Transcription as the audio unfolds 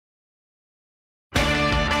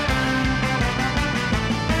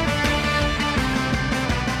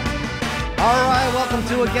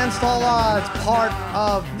to Against All Odds, part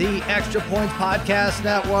of the Extra Points Podcast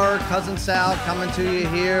Network. Cousin Sal coming to you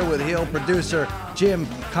here with heel producer Jim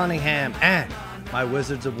Cunningham and my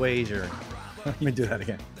Wizards of Wagering. Let me do that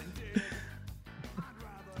again.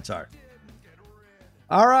 I'm sorry.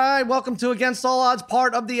 All right, welcome to Against All Odds,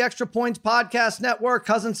 part of the Extra Points Podcast Network.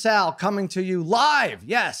 Cousin Sal coming to you live,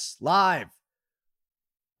 yes, live,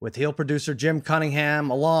 with heel producer Jim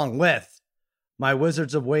Cunningham, along with my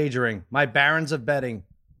Wizards of Wagering, my Barons of Betting,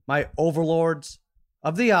 my Overlords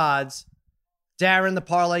of the Odds, Darren the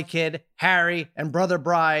Parlay Kid, Harry, and Brother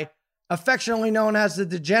Bry, affectionately known as the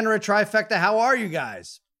Degenerate Trifecta. How are you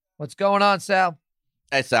guys? What's going on, Sal?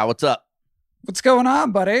 Hey, Sal, what's up? What's going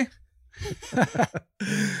on, buddy?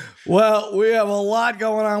 Well, we have a lot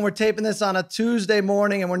going on. We're taping this on a Tuesday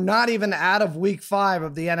morning, and we're not even out of week 5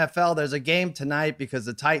 of the NFL. There's a game tonight because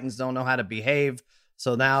the Titans don't know how to behave.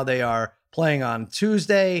 So now they are playing on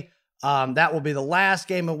Tuesday. That will be the last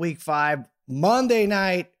game of week 5. Monday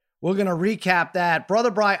night, we're going to recap that. Brother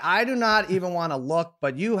Bry, I do not even want to look,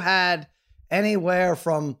 but you had anywhere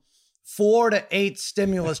from 4 to 8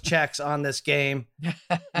 stimulus checks on this game.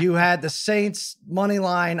 You had the Saints money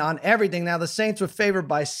line on everything. Now, the Saints were favored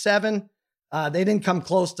by 7. They didn't come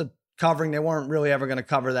close to covering. They weren't really ever going to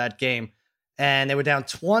cover that game. And they were down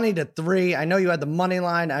 20-3. I know you had the money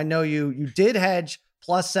line. I know you did hedge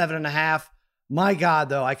plus 7.5. My God,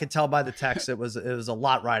 though, I could tell by the text it was a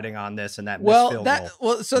lot riding on this and that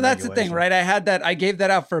So that's the thing, right? I gave that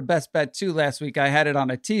out for a best bet too last week. I had it on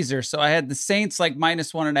a teaser, so I had the Saints like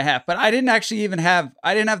minus 1.5, but I didn't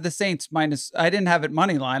have the Saints minus. I didn't have it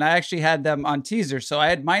money line. I actually had them on teaser, so I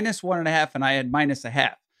had minus 1.5 and I had minus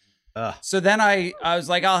 0.5. So then I was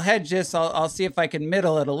like, I'll hedge this. I'll see if I can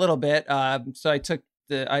middle it a little bit. So I took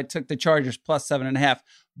the Chargers plus 7.5,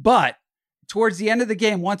 but towards the end of the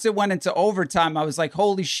game, once it went into overtime, I was like,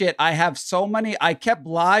 holy shit, I have so many. I kept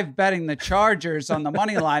live betting the Chargers on the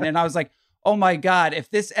money line. And I was like, oh my God, if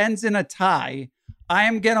this ends in a tie, I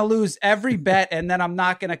am going to lose every bet. And then I'm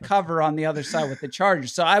not going to cover on the other side with the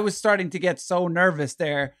Chargers. So I was starting to get so nervous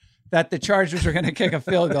there that the Chargers were going to kick a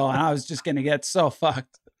field goal. And I was just going to get so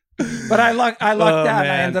fucked. But I lucked out. And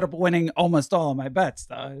I ended up winning almost all of my bets,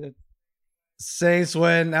 though. Saints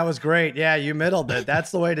win. That was great. Yeah, you middled it.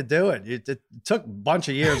 That's the way to do it. It took a bunch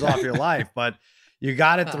of years off your life, but you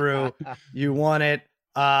got it through. You won it.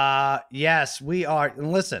 Yes, we are.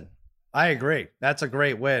 And listen, I agree. That's a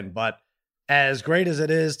great win. But as great as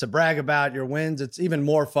it is to brag about your wins, it's even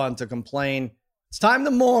more fun to complain. It's time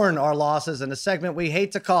to mourn our losses in a segment we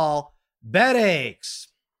hate to call Bet Aches.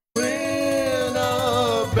 When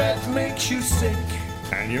a bet makes you sick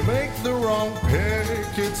and you make the wrong pick,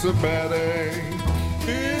 it's a bad ache.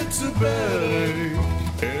 It's a bad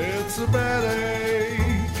ache. It's a bad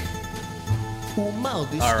ache.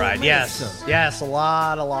 All right, yes, a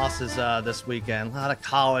lot of losses this weekend. A lot of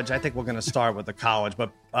college. I think we're going to start with the college,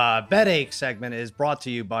 but Bet Ache segment is brought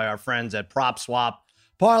to you by our friends at Prop Swap.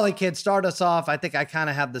 Parlay Kid, start us off. I think I kind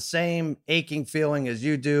of have the same aching feeling as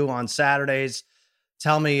you do on Saturdays.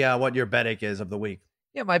 Tell me what your Bet Ache is of the week.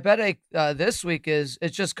 Yeah, my bet ache this week is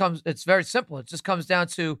it's very simple. It just comes down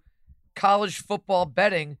to college football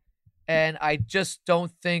betting, and I just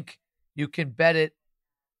don't think you can bet it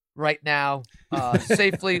right now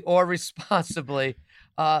safely or responsibly,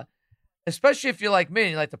 especially if you're like me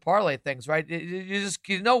and you like to parlay things, right? There's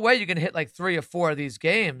no way you can hit like 3 or 4 of these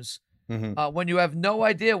games when you have no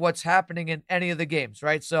idea what's happening in any of the games,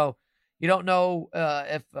 right? So you don't know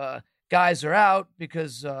if guys are out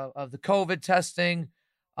because of the COVID testing.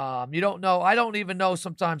 You don't know. I don't even know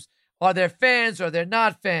sometimes, are there fans or they're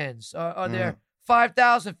not fans? Are there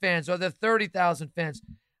 5,000 fans or there 30,000 fans?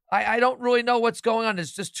 I don't really know what's going on.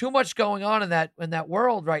 There's just too much going on in that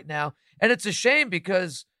world right now. And it's a shame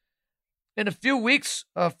because in a few weeks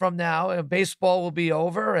from now, baseball will be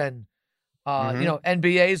over and,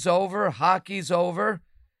 NBA's over, hockey's over.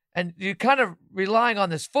 And you're kind of relying on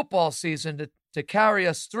this football season to carry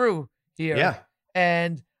us through here. Yeah.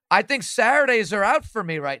 And I think Saturdays are out for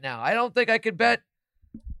me right now. I don't think I could bet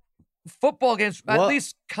football games, at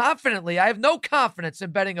least confidently. I have no confidence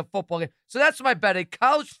in betting a football game. So that's my betting.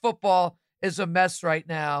 College football is a mess right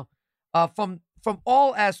now from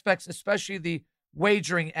all aspects, especially the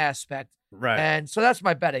wagering aspect. Right. And so that's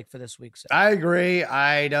my betting for this week. So. I agree.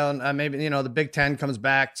 I don't, maybe, the Big Ten comes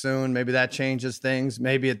back soon. Maybe that changes things.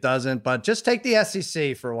 Maybe it doesn't, but just take the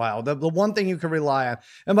SEC for a while. The one thing you can rely on.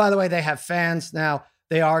 And by the way, they have fans now.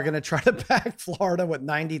 They are going to try to back Florida with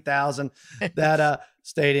 90,000. That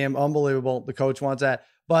stadium, unbelievable. The coach wants that.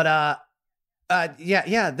 But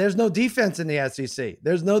there's no defense in the SEC.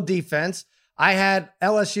 There's no defense. I had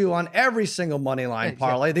LSU on every single money line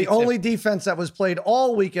parlay. The only defense that was played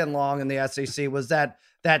all weekend long in the SEC was that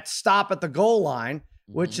stop at the goal line,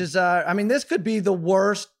 which is, this could be the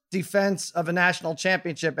worst defense of a national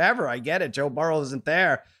championship ever. I get it. Joe Burrow isn't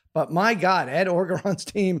there, but my God, Ed Orgeron's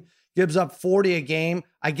team gives up 40 a game.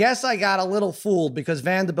 I guess I got a little fooled because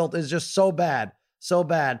Vanderbilt is just so bad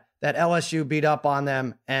that LSU beat up on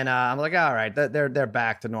them. And I'm like, all right, they're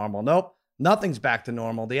back to normal. Nope. Nothing's back to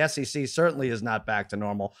normal. The SEC certainly is not back to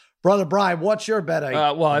normal. Brother Brian, what's your bet?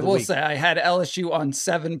 I will say I had LSU on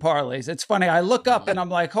 7 parlays. It's funny. I look up and I'm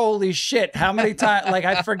like, holy shit, how many times? Like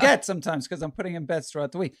I forget sometimes because I'm putting in bets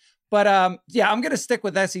throughout the week. But I'm going to stick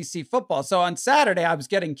with SEC football. So on Saturday, I was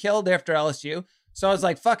getting killed after LSU. So I was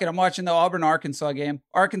like, fuck it. I'm watching the Auburn-Arkansas game.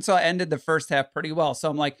 Arkansas ended the first half pretty well. So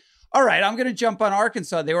I'm like, all right, I'm going to jump on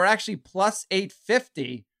Arkansas. They were actually plus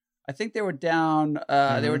 850. I think they were down,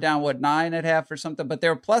 they were down, 9 at half or something, but they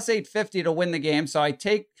were plus 850 to win the game. So I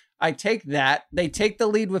take that. They take the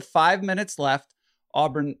lead with 5 minutes left.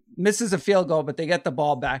 Auburn misses a field goal, but they get the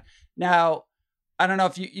ball back. Now, I don't know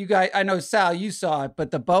if you guys, I know Sal, you saw it,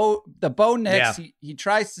 but the Bo Nix, he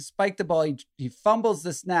tries to spike the ball. He fumbles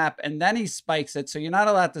the snap and then he spikes it. So you're not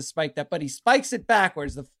allowed to spike that, but he spikes it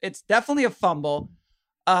backwards. It's definitely a fumble.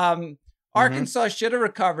 Arkansas should have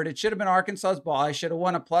recovered. It should have been Arkansas's ball. I should have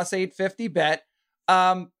won a plus 850 bet.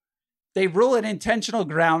 They rule it intentional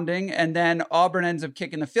grounding, and then Auburn ends up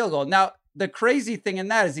kicking the field goal. Now, the crazy thing in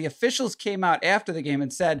that is the officials came out after the game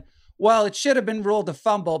and said, well, it should have been ruled a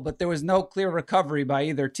fumble, but there was no clear recovery by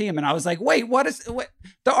either team. And I was like, wait, what?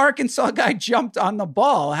 The Arkansas guy jumped on the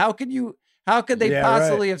ball. How could they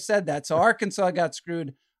possibly have said that? So Arkansas got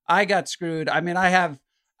screwed. I got screwed. I mean, I have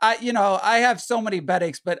so many bet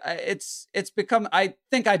aches, but it's become, I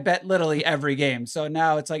think I bet literally every game. So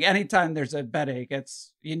now it's like anytime there's a bet ache,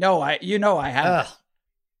 it's, I have it.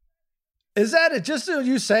 Is that it? Just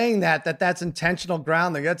you saying that's intentional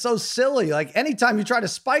grounding? That's so silly. Like anytime you try to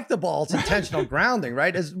spike the ball, it's intentional grounding,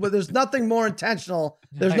 right? There's nothing more intentional.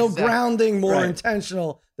 There's no grounding more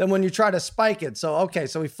intentional than when you try to spike it. So, okay.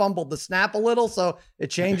 So we fumbled the snap a little, so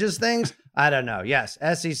it changes things. I don't know. Yes.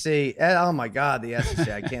 SEC. Oh my God. The SEC.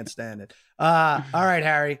 I can't stand it. All right,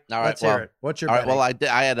 Harry. All right. Let's hear it. What's your bet? Well, I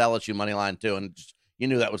had LSU money line too. And you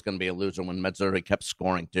knew that was going to be a loser when Missouri kept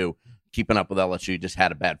scoring too. Keeping up with LSU, just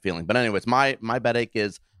had a bad feeling. But anyways, my bet ache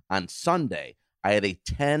is on Sunday. I had a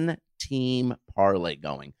 10-team parlay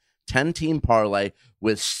going. 10-team parlay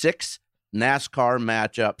with 6 NASCAR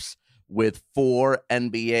matchups with 4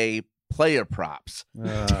 NBA player props.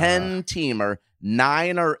 10-teamer,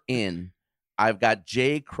 9 are in. I've got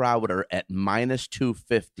Jay Crowder at minus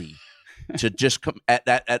 250 to just come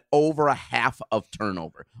at over a half of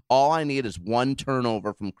turnover. All I need is 1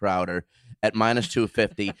 turnover from Crowder at minus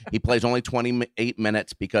 250. He plays only 28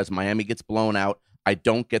 minutes because Miami gets blown out. I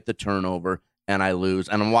don't get the turnover and I lose.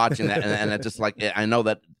 And I'm watching that and it's just like, I know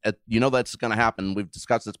that, that's going to happen. We've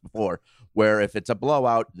discussed this before, where if it's a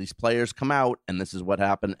blowout, these players come out and this is what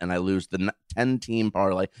happened. And I lose the 10-team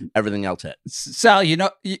parlay. Everything else hit. Sal,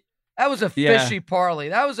 that was a fishy parlay.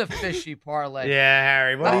 That was a fishy parlay. Yeah,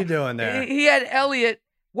 Harry, what are you doing there? He had Elliott.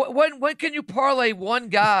 When can you parlay one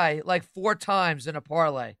guy like 4 times in a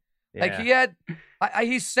parlay? Yeah. Like he had,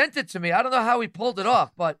 he sent it to me. I don't know how he pulled it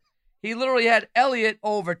off, but he literally had Elliott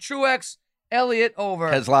over Truex, Elliott over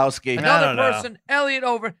Keselowski, another person, Elliott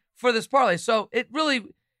over for this parlay. So it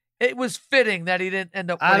was fitting that he didn't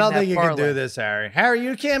end up. I don't think you parlay. can do this, Harry. Harry,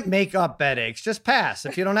 you can't make up bet aches. Just pass.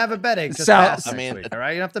 If you don't have a bet ache, just pass. All right, you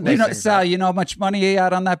don't have to make. Sal, you know how much money he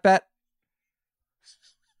had on that bet?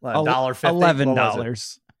 $1.50.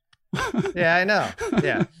 $11. Yeah, I know.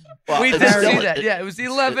 Yeah. Well, we did see that. Yeah, it was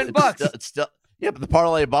 $11. It's still, but the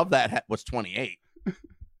parlay above that was 28.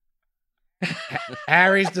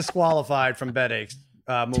 Harry's disqualified from bet aches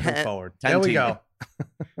moving forward. There we go.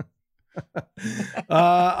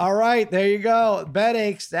 All right, there you go. Bet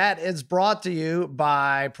aches. That is brought to you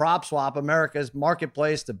by PropSwap, America's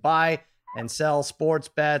marketplace to buy and sell sports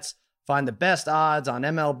bets. Find the best odds on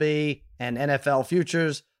MLB and NFL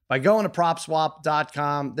futures by going to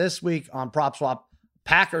PropSwap.com. This week on PropSwap,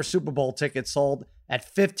 Packers Super Bowl tickets sold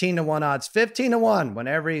at 15-1 odds. 15-1 when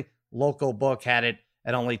every local book had it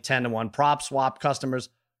at only 10-1. PropSwap customers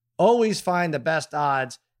always find the best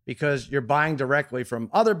odds because you're buying directly from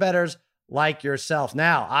other bettors like yourself.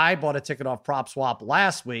 Now, I bought a ticket off PropSwap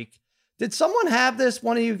last week. Did someone have this,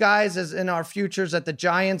 one of you guys, as in our futures that the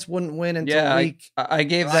Giants wouldn't win until week I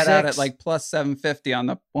gave that 6? out at like plus 750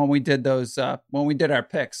 on when we did our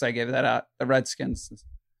picks. I gave that out, the Redskins.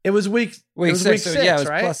 It was week 6, yeah, it was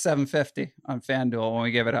right? plus 750 on FanDuel when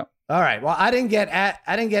we gave it up. All right. Well, I didn't get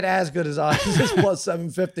as good as odds as plus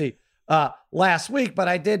 750. last week, but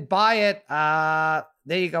I did buy it.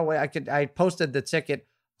 There you go. I posted the ticket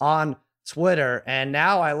on Twitter, and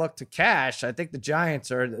now I look to cash. I think the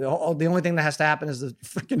Giants are the only thing that has to happen is the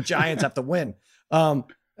freaking Giants have to win.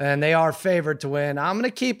 And they are favored to win. I'm going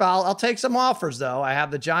to keep, I'll take some offers though. I have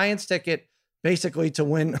the Giants ticket basically to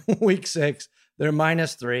win week 6. They're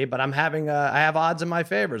 -3, but I have odds in my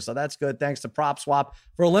favor. So that's good. Thanks to Prop Swap.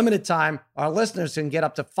 For a limited time, our listeners can get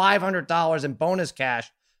up to $500 in bonus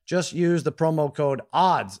cash. Just use the promo code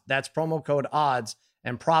ODDS. That's promo code ODDS,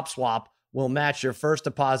 and Prop Swap will match your first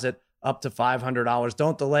deposit up to $500.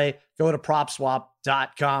 Don't delay. Go to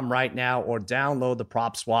PropSwap.com right now or download the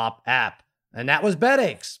Prop Swap app. And that was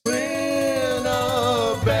BetAches. When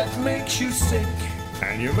a bet makes you sick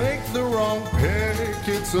and you make the wrong pick,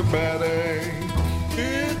 it's a bad ache.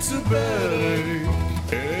 It's a bad ache.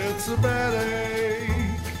 It's a bad ache.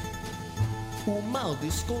 O mal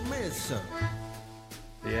descomeça.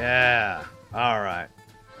 Yeah. All right.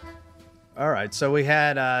 So we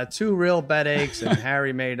had 2 real BetAches and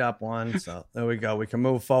Harry made up one. So there we go. We can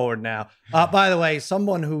move forward now. By the way,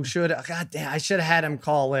 someone who God damn, I should have had him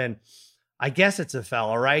call in. I guess it's a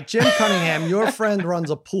fella, right? Jim Cunningham, your friend runs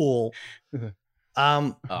a pool.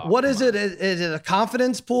 What is it? Is it a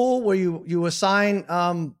confidence pool where you assign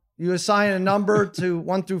a number to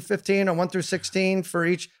 1 through 15 or 1 through 16 for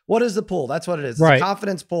each? What is the pool? That's what it is. It's right. A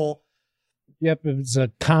confidence pool. Yep, it was a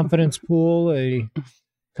confidence pool, a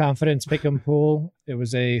confidence pick'em pool. It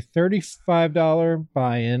was a $35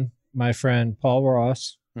 buy-in. My friend Paul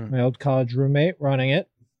Ross, my old college roommate, running it.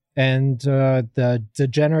 And the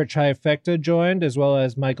degenerate trifecta joined, as well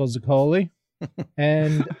as Michael Zaccoli.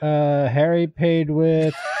 And Harry paid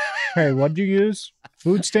with... Harry, what did you use?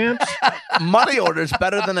 Food stamps? Money order is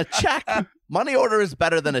better than a check. Money order is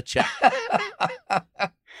better than a check.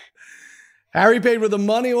 Harry paid with a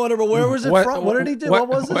money order, but where was it from? What did he do? What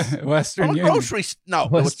was this? Western Union. Grocery. No,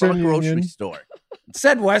 it was from a grocery store. It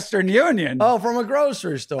said Western Union. Oh, from a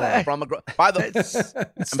grocery store. By the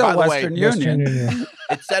It's still Western Union.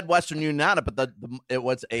 it said Western Union on it, but it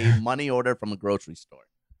was a money order from a grocery store.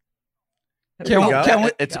 Can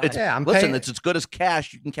we, It's I'm listen, paying. it's as good as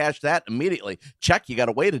cash. You can cash that immediately. Check, you got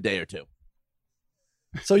to wait a day or two.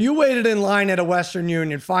 So you waited in line at a Western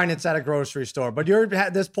Union. Fine, it's at a grocery store. But you're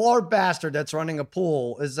this poor bastard that's running a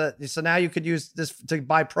pool. So now you could use this to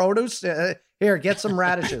buy produce? Here, get some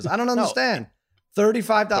radishes. I don't understand.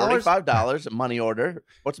 $35? $35 money order.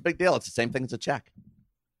 What's the big deal? It's the same thing as a check.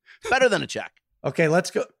 Better than a check. Okay,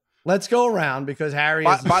 let's go. Let's go around because Harry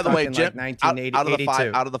is by the way, in Jim, like out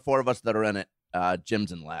 1982. of the 4 of us that are in it,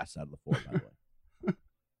 Jim's in last out of the 4, by the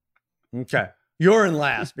way. Okay. You're in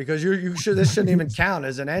last because you should. This shouldn't even count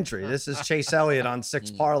as an entry. This is Chase Elliott on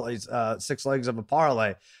 6 parlays, 6 legs of a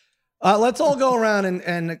parlay. Let's all go around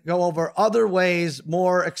and go over other ways,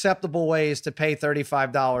 more acceptable ways to pay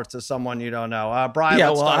 $35 to someone you don't know. Brian,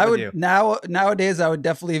 let's start with you. Nowadays I would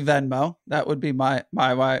definitely Venmo. That would be my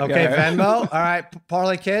Okay, Venmo. All right,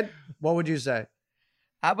 Parlay Kid, what would you say?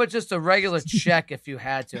 How about just a regular check if you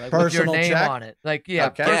had to, like with your Personal name check? on it? Like, yeah,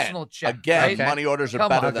 Okay. personal check. Again, right? money orders are Come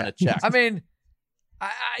better on. than a check. I mean,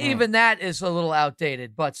 even that is a little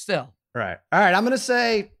outdated, but still. Right. All right. I'm gonna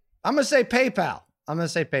say PayPal.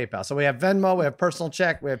 So we have Venmo, we have personal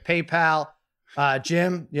check, we have PayPal.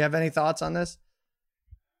 Jim, you have any thoughts on this?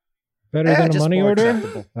 Better than a just money more order?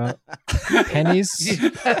 acceptable. Pennies,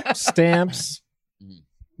 stamps,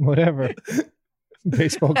 whatever.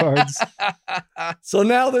 Baseball cards. So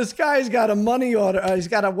now this guy's got a money order. He's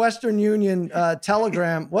got a Western Union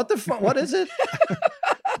telegram. What the fuck? What is it?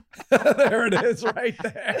 There it is, right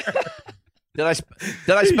there. Did I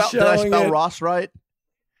spell Ross right?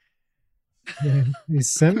 Yeah, he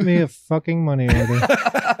sent me a fucking money order.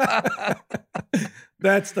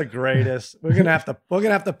 That's the greatest. We're gonna have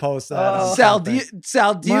to post that. on Sal,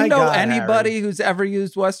 something. do you My know God, anybody Harry. who's ever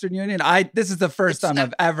used Western Union? This is the first time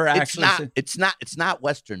I've ever actually seen. It's not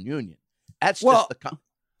Western Union. That's Well, just the.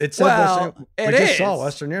 It said Well, Western, it we just is. saw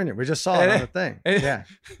Western Union. We just saw it on the thing. Yeah.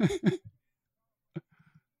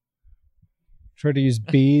 Try to use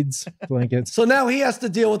beads, blankets. So now he has to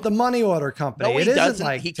deal with the money order company. No, It he isn't doesn't.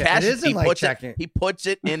 like He it cashes. isn't He like puts checking. it. He puts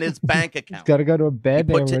it in his bank He's account. got to go to a He bed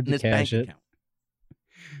puts there it in to his bank cash it. account.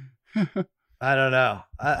 I don't know.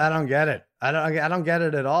 I don't get it. I don't get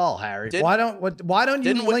it at all, Harry. Why don't you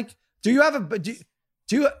didn't we- link? Do you have a do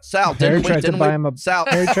you Sal, Harry didn't we? tried to Didn't buy we? him a Sal,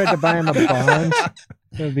 Harry tried to buy him a bond. That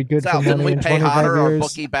would be good Sal, for didn't money we in pay 25 Hodder our years.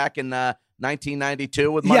 bookie back in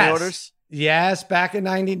 1992 with money Yes. orders? Yes, back in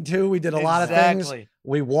 92, we did a lot of things. Exactly.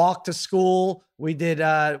 We walked to school. We did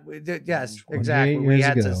yes, 28 exactly. We years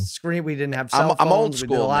had to ago. screen. We didn't have cell I'm phones. old We did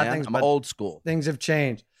school, a lot man. of things, I'm but old school. things have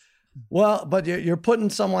changed. Well, but you're putting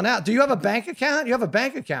someone out. Do you have a bank account? You have a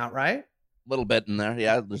bank account, right? A little bit in there.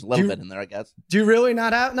 Yeah, there's a little bit in there, I guess. Do you really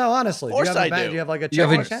not have? No, honestly. Of course I do. do. Do you have like a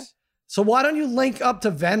checking account? So why don't you link up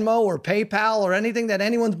to Venmo or PayPal or anything that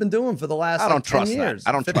anyone's been doing for the last 10 years?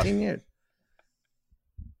 I don't 15 years.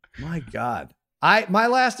 My God. My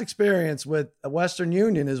last experience with Western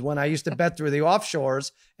Union is when I used to bet through the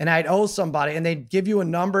offshores and I'd owe somebody and they'd give you a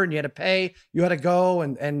number and you had to pay. You had to go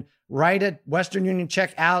and write a Western Union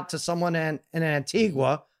check out to someone in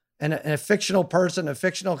Antigua and a fictional person, a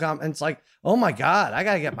fictional and it's like, oh my God, I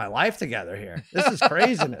got to get my life together here. This is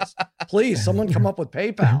craziness. Please, someone come up with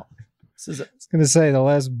PayPal. I was going to say the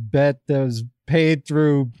last bet that was paid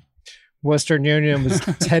through Western Union was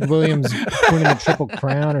Ted Williams winning a Triple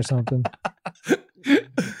Crown or something.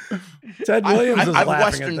 Ted Williams I've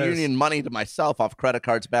Western Union money to myself off credit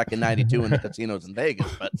cards back in 92 in the casinos in Vegas.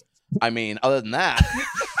 But I mean, other than that.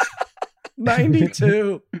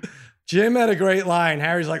 92. Jim had a great line.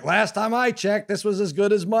 Harry's like, last time I checked, this was as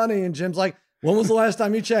good as money. And Jim's like, when was the last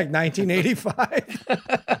time you checked? 1985.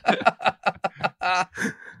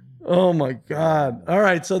 Oh my God. All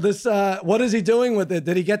right. So this, what is he doing with it?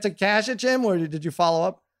 Did he get to cash it, Jim, or did you follow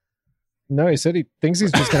up? No, he said he thinks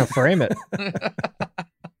he's just going to frame it.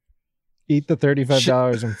 Eat the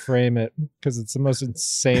 $35 and frame it because it's the most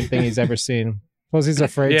insane thing he's ever seen. Plus, he's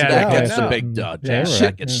afraid to that gets the big duh.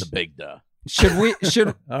 That gets the big duh. Should we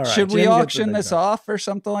Jim we auction this off or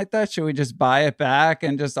something like that? Should we just buy it back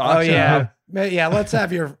and just auction it? Yeah, let's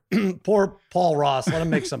have your poor Paul Ross. Let him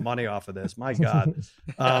make some money off of this. My God.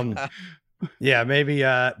 Yeah, maybe.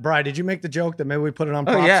 Brian, did you make the joke that maybe we put it on?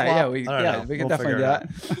 Prop swap? We can definitely do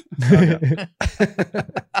that.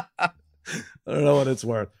 I don't know what it's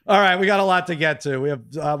worth. All right, we got a lot to get to. We have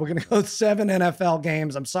we're gonna go 7 NFL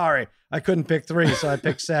games. I'm sorry, I couldn't pick 3, so I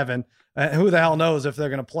picked 7. Who the hell knows if they're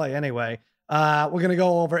gonna play anyway? We're gonna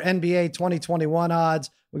go over NBA 2021 odds.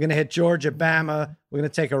 We're gonna hit Georgia, Bama. We're gonna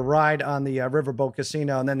take a ride on the Riverboat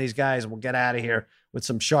Casino, and then these guys will get out of here with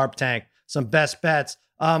some Sharp Tank, some best bets.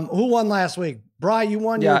 Who won last week? Bri, you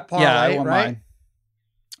won your parlay, I won right?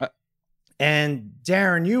 mine. And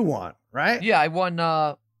Darren, you won, right? Yeah, I won.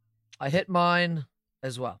 I hit mine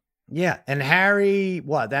as well. Yeah, and Harry,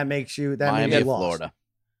 what? That makes you Miami of Florida.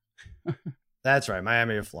 That's right,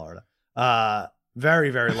 Miami of Florida. Very,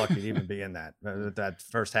 very lucky to even be in that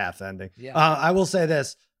first half ending. Yeah. I will say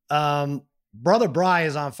this. Brother Bry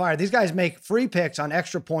is on fire. These guys make free picks on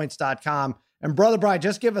extrapoints.com. And Brother Bry,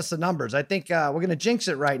 just give us the numbers. I think we're going to jinx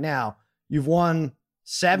it right now. You've won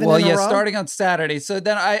 7 in a row? Starting on Saturday. So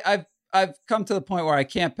then I've come to the point where I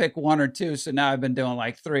can't pick 1 or 2. So now I've been doing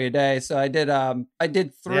like 3 a day. So I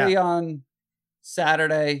did 3 on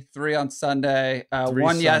Saturday, 3 on Sunday,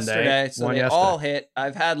 1 yesterday. So they all hit.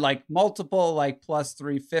 I've had like multiple like plus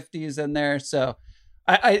 350s in there. So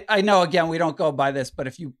I know, again, we don't go by this, but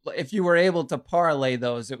if you were able to parlay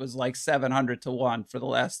those, it was like 700 to 1 for the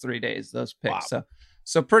last 3 days, those picks. Wow.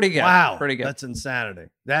 So pretty good. Wow. Pretty good. That's insanity.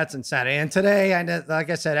 And today, like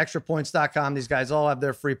I said, extrapoints.com, these guys all have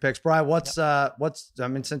their free picks. Brian,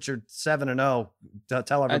 since you're 7-0,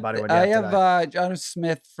 tell everybody what you have today. I have Jonnu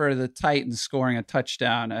Smith for the Titans scoring a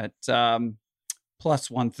touchdown at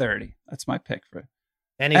plus 130. That's my pick for it.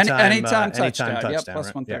 Anytime touchdown. Yep,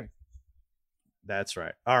 plus 130. Yeah. That's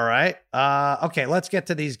right. All right. Okay, let's get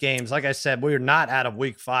to these games. Like I said, we're not out of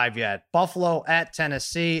week 5 yet. Buffalo at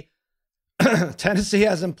Tennessee. Tennessee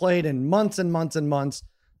hasn't played in months and months and months.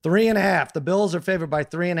 3.5. The Bills are favored by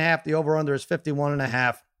 3.5. The over-under is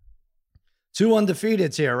 51.5. 2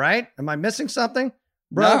 undefeateds here, right? Am I missing something?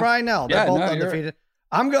 Brother Brian? No, they're both undefeated.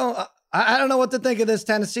 I don't know what to think of this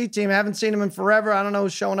Tennessee team. I haven't seen them in forever. I don't know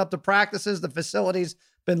who's showing up to practices. The facility's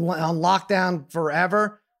been on lockdown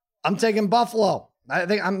forever. I'm taking Buffalo. I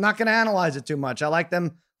think I'm not going to analyze it too much. I like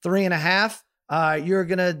them 3.5. You're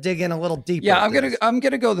going to dig in a little deeper. Yeah, I'm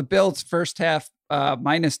going to go the Bills first half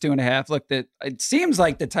minus 2.5. Look, it seems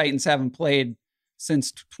like the Titans haven't played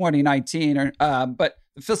since 2019, but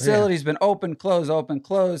the facility's been open, close, open,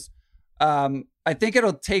 close. I think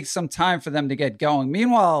it'll take some time for them to get going.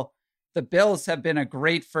 Meanwhile, the Bills have been a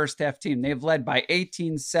great first half team. They've led by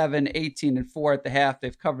 18-7, 18-4 at the half.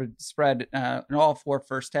 They've covered the spread in all 4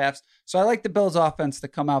 first halves. So I like the Bills offense to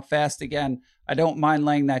come out fast again. I don't mind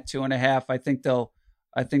laying that 2.5. I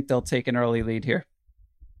think they'll take an early lead here.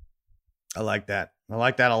 I like that. I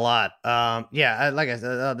like that a lot. Like I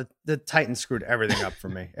said, the Titans screwed everything up for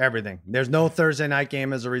me. Everything. There's no Thursday night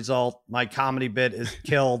game as a result. My comedy bit is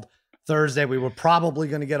killed. Thursday, we were probably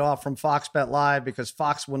going to get off from Fox Bet Live because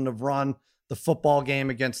Fox wouldn't have run the football game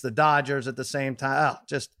against the Dodgers at the same time. Oh,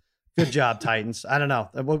 just Good job, Titans. I don't know.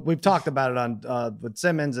 We've talked about it on with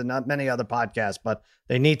Simmons and not many other podcasts, but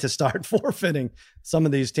they need to start forfeiting some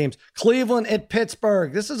of these teams. Cleveland at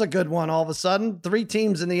Pittsburgh. This is a good one all of a sudden. 3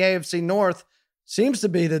 teams in the AFC North seems to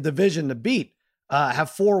be the division to beat. Have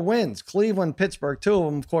 4 wins. Cleveland, Pittsburgh, 2 of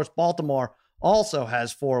them. Of course, Baltimore also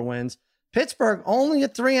has 4 wins. Pittsburgh only a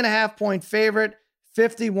 3.5-point favorite.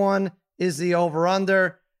 51 is the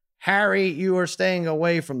over-under. Harry, you are staying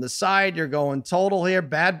away from the side. You're going total here.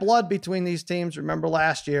 Bad blood between these teams. Remember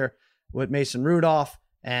last year with Mason Rudolph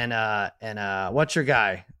and what's your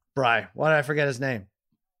guy, Bry? Why did I forget his name?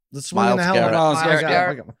 The swing in the helmet. Myles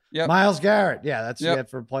Garrett. Yep. Myles Garrett. Yeah, that's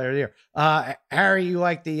it for player of the year. Harry, you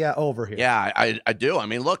like the over here? Yeah, I do. I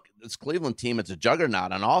mean, look, this Cleveland team, it's a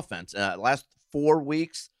juggernaut on offense. Last 4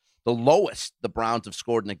 weeks, the lowest the Browns have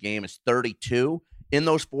scored in a game is 32. In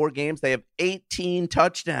those 4 games, they have 18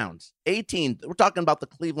 touchdowns. 18. We're talking about the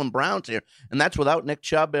Cleveland Browns here. And that's without Nick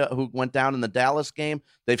Chubb, who went down in the Dallas game.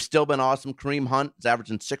 They've still been awesome. Kareem Hunt is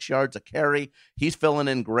averaging 6 yards a carry. He's filling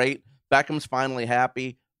in great. Beckham's finally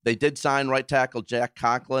happy. They did sign right tackle Jack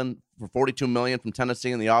Conklin for $42 million from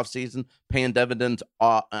Tennessee in the offseason, paying dividends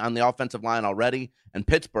on the offensive line already. And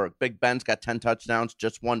Pittsburgh, Big Ben's got 10 touchdowns,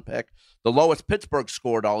 just 1 pick. The lowest Pittsburgh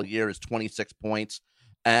scored all year is 26 points.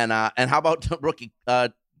 And how about rookie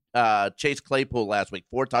Chase Claypool last week?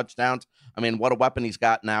 4 touchdowns. I mean, what a weapon he's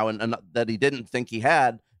got now, and that he didn't think he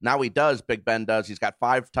had. Now he does. Big Ben does. He's got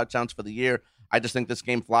 5 touchdowns for the year. I just think this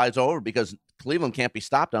game flies over because Cleveland can't be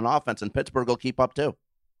stopped on offense, and Pittsburgh will keep up too.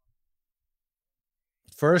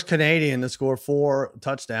 First Canadian to score 4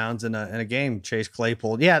 touchdowns in a game, Chase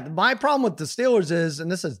Claypool. Yeah, my problem with the Steelers is,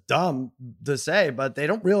 and this is dumb to say, but they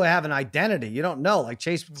don't really have an identity. You don't know. Like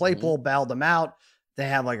Chase Claypool bailed them out. They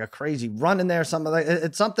have like a crazy run in there, something like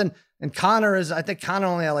it's something. And I think Connor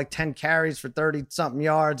only had like 10 carries for 30 something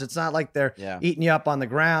yards. It's not like they're eating you up on the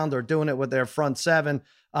ground or doing it with their front 7.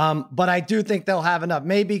 But I do think they'll have enough.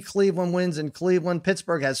 Maybe Cleveland wins in Cleveland.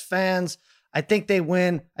 Pittsburgh has fans. I think they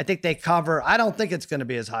win. I think they cover. I don't think it's going to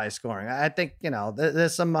be as high scoring. I think,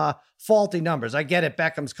 there's some faulty numbers. I get it.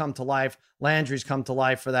 Beckham's come to life. Landry's come to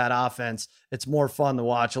life for that offense. It's more fun to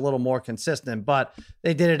watch, a little more consistent, but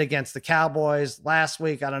they did it against the Cowboys last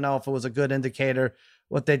week. I don't know if it was a good indicator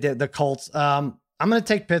what they did. The Colts. I'm going to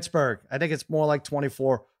take Pittsburgh. I think it's more like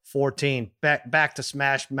 24-14. Back to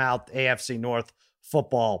smash mouth AFC North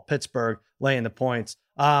football. Pittsburgh laying the points.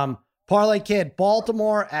 Parlay Kid,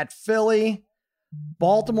 Baltimore at Philly.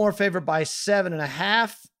 Baltimore favored by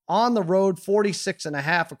 7.5 on the road,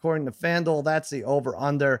 46.5 according to FanDuel. That's the over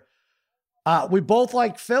under. We both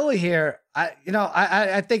like Philly here.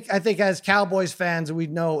 I think as Cowboys fans, we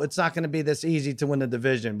know it's not going to be this easy to win the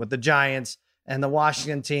division with the Giants and the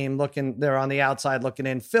Washington team they're on the outside looking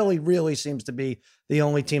in. Philly really seems to be the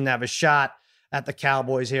only team to have a shot at the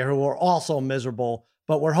Cowboys here, who are also miserable.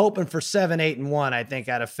 But we're hoping for 7-8-1, I think,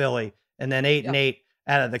 out of Philly, and then 8-8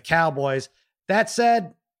 out of the Cowboys. That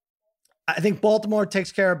said, I think Baltimore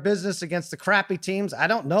takes care of business against the crappy teams. I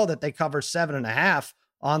don't know that they cover 7.5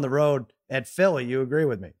 on the road at Philly. You agree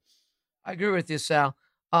with me? I agree with you, Sal.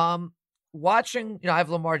 Watching, I have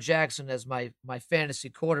Lamar Jackson as my fantasy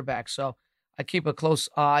quarterback, so I keep a close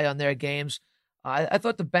eye on their games. I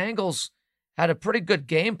thought the Bengals had a pretty good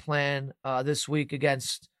game plan this week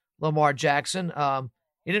against Lamar Jackson.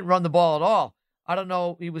 He didn't run the ball at all. I don't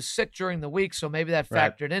know. He was sick during the week, so maybe that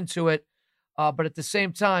factored into it. But at the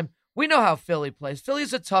same time, we know how Philly plays.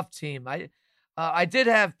 Philly's a tough team. I did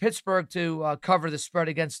have Pittsburgh to cover the spread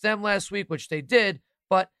against them last week, which they did.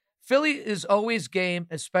 But Philly is always game,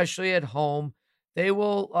 especially at home. They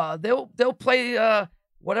will they'll play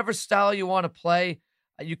whatever style you want to play.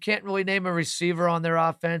 You can't really name a receiver on their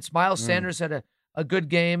offense. Miles Sanders had a good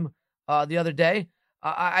game the other day.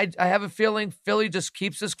 I have a feeling Philly just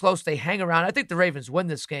keeps this close. They hang around. I think the Ravens win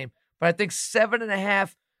this game, but I think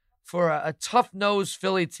 7.5 for a tough-nosed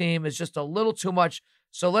Philly team is just a little too much.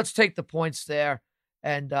 So let's take the points there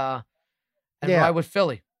and ride with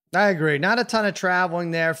Philly. I agree. Not a ton of traveling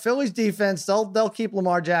there. Philly's defense, they'll keep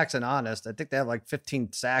Lamar Jackson honest. I think they have like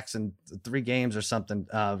 15 sacks in 3 games or something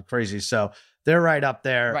crazy. So they're right up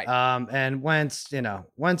there. Right. And Wentz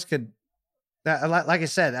could, like I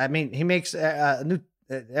said, I mean, he makes a new.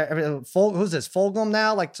 Who's this? Fulgham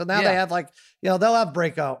now? They have they'll have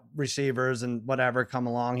breakout receivers and whatever come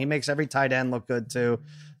along. He makes every tight end look good too.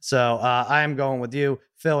 So I am going with you,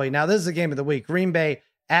 Philly. Now this is the game of the week. Green Bay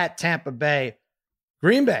at Tampa Bay.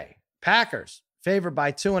 Green Bay Packers favored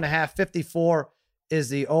by 2.5. 54 is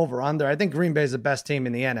the over under. I think Green Bay is the best team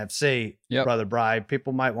in the NFC. Brother Bry.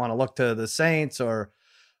 People might want to look to the Saints or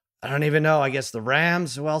I don't even know. I guess the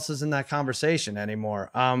Rams. Who else is in that conversation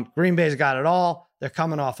anymore? Green Bay's got it all. They're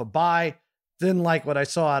coming off a bye. Didn't like what I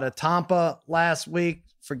saw out of Tampa last week,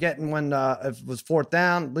 forgetting when it was fourth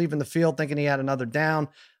down, leaving the field thinking he had another down.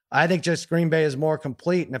 I think just Green Bay is more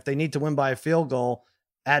complete, and if they need to win by a field goal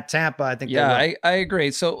at Tampa, I think I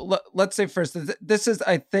agree. So let's say first, this is,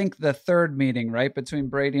 I think, the third meeting, right, between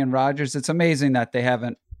Brady and Rodgers. It's amazing that they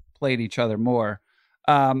haven't played each other more.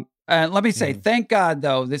 And let me say, thank God,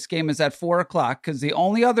 though, this game is at 4:00, because the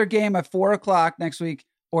only other game at 4:00 next week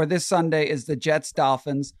or this Sunday is the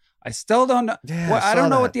Jets-Dolphins. I still don't know. I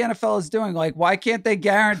don't know what the NFL is doing. Like, why can't they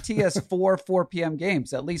guarantee us 4 p.m.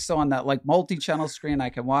 games? At least so on that like multi-channel screen, I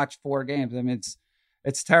can watch 4 games. I mean,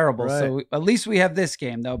 it's terrible. Right. So at least we have this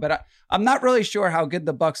game, though. But I'm not really sure how good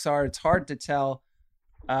the Bucs are. It's hard to tell.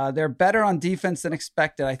 They're better on defense than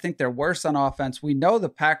expected. I think they're worse on offense. We know the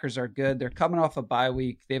Packers are good. They're coming off a bye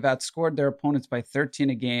week. They've outscored their opponents by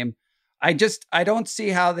 13 a game. I don't see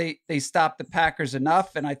how they stop the Packers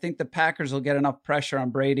enough. And I think the Packers will get enough pressure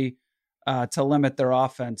on Brady to limit their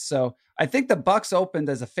offense. So I think the Bucs opened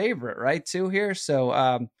as a favorite, right, too, here.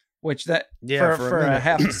 So, which that for a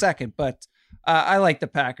half a second, but I like the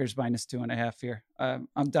Packers minus 2.5 here.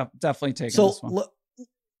 I'm definitely taking this one.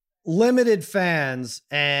 Limited fans,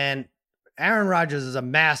 and Aaron Rodgers is a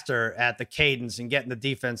master at the cadence and getting the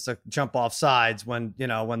defense to jump off sides when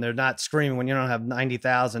they're not screaming, when you don't have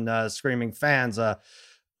 90,000 screaming fans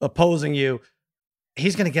opposing you.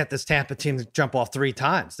 He's going to get this Tampa team to jump off 3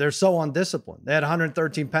 times. They're so undisciplined. They had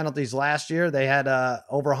 113 penalties last year. They had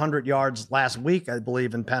over 100 yards last week, I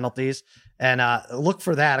believe, in penalties. And look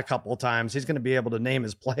for that a couple of times. He's going to be able to name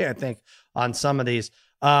his play, I think, on some of these.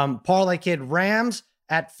 Parlay Kid, Rams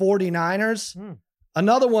at 49ers.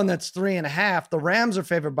 Another one that's 3.5. The Rams are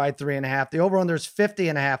favored by 3.5. The over-under is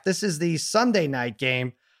 50.5. This is the Sunday night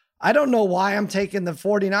game. I don't know why I'm taking the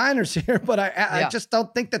 49ers here, but I just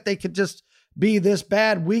don't think that they could just be this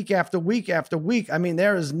bad week after week after week. I mean,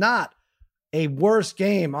 there is not a worse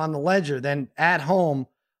game on the ledger than at home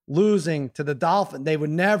losing to the Dolphins. They were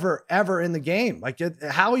never, ever in the game. Like,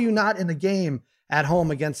 how are you not in the game at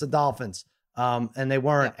home against the Dolphins? And they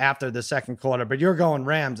weren't after the second quarter, but you're going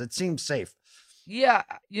Rams. It seems safe. Yeah.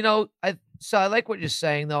 So I like what you're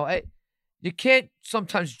saying, though. You can't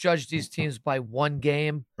sometimes judge these teams by one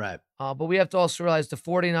game. Right. But we have to also realize the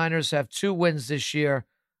 49ers have 2 wins this year,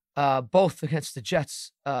 both against the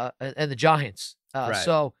Jets and the Giants. Right.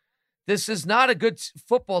 So this is not a good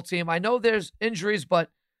football team. I know there's injuries,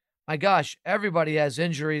 but my gosh, everybody has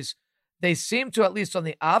injuries. They seem to, at least on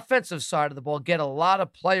the offensive side of the ball, get a lot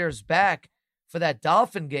of players back for that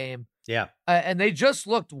Dolphin game. Yeah. And they just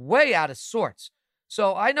looked way out of sorts.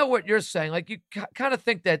 So I know what you're saying. Like, you kind of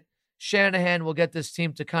think that Shanahan will get this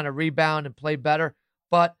team to kind of rebound and play better.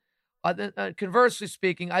 But conversely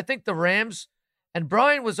speaking, I think the Rams, and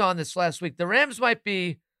Brian was on this last week, the Rams might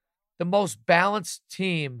be the most balanced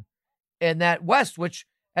team in that West, which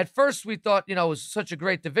at first we thought, was such a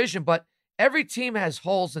great division, but every team has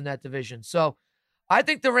holes in that division. So I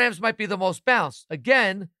think the Rams might be the most balanced.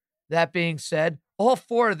 Again, that being said, all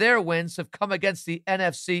 4 of their wins have come against the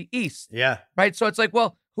NFC East. Yeah. Right. So it's like,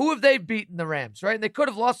 well, who have they beaten? The Rams, right? And they could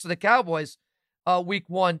have lost to the Cowboys week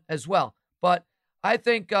 1 as well. But I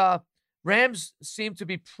think Rams seem to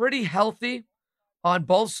be pretty healthy on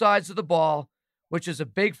both sides of the ball, which is a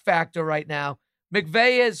big factor right now.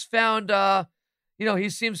 McVay has found, he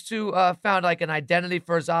seems to found like an identity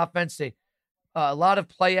for his offense. A lot of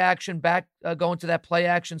play action back, going to that play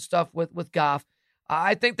action stuff with Goff.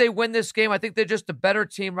 I think they win this game. I think they're just a better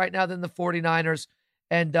team right now than the 49ers.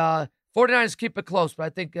 And 49ers keep it close, but I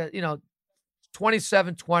think,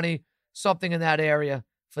 27-20, something in that area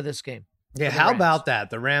for this game. Yeah, how about that?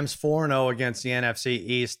 The Rams 4-0 against the NFC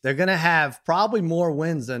East. They're going to have probably more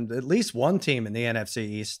wins than at least one team in the NFC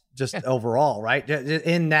East, just overall, right?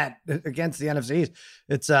 In that, against the NFC East.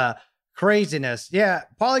 It's craziness. Yeah,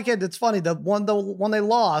 Parlay Kid, it's funny. The one they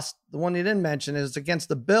lost, the one you didn't mention, is against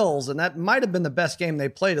the Bills, and that might have been the best game they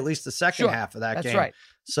played, at least the second half of that game. That's right.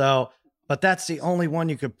 So, but that's the only one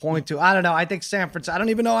you could point to. I don't know. I think San Francisco, I don't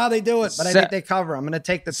even know how they do it, but I think they cover. I'm going to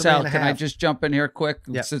take the 3.5. Can I just jump in here quick?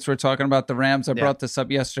 Yep. Since we're talking about the Rams, I brought this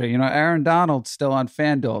up yesterday. Aaron Donald still on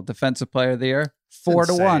FanDuel, Defensive Player of the Year.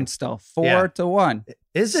 4-1 still. 4-1.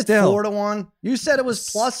 Is it still 4-1? You said it was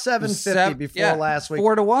plus 750 before last week.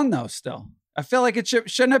 4-1 though. Still, I feel like it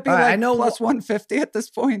shouldn't it be like plus 150 at this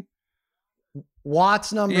point?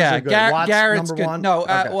 Watt's numbers are good. Garrett's good. 1. No,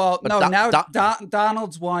 now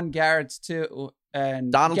Donald's 1, Garrett's 2,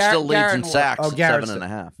 and Donald still leads in sacks.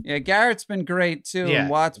 7.5. Yeah, Garrett's been great too, and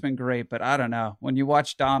Watt's been great, but I don't know. When you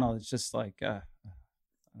watch Donald, it's just like I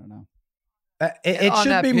don't know. It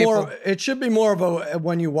should be more. It should be more of a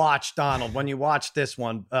when you watch Donald, when you watch this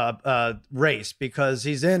one race, because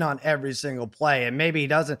he's in on every single play, and maybe he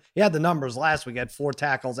doesn't. He had the numbers last week, had 4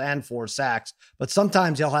 tackles and 4 sacks, but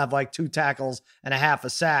sometimes he'll have like 2 tackles and a half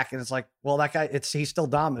a sack, and it's like, well, that guy, he's still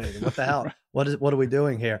dominating. What the hell? What are we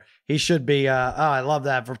doing here? He should be. I love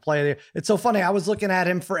that for player. It's so funny. I was looking at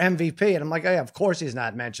him for MVP, and I'm like, oh, yeah, of course he's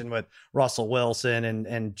not mentioned with Russell Wilson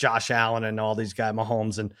and Josh Allen and all these guys,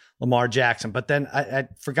 Mahomes and Lamar Jackson. But then I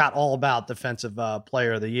forgot all about Defensive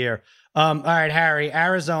Player of the Year. All right, Harry,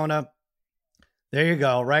 Arizona. There you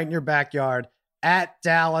go, right in your backyard at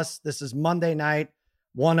Dallas. This is Monday night.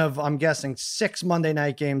 One of, I'm guessing, 6 Monday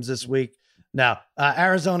night games this week. Now,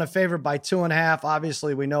 Arizona favored by 2.5.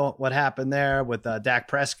 Obviously, we know what happened there with Dak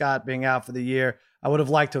Prescott being out for the year. I would have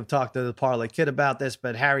liked to have talked to the Parlay Kid about this,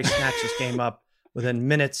 but Harry snatched this game up within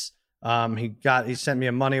minutes. He sent me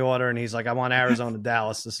a money order, and he's like, I want Arizona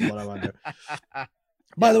Dallas. This is what I want to do.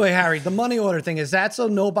 By the way, Harry, the money order thing, is that so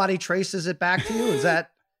nobody traces it back to you? Is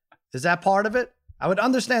that part of it? I would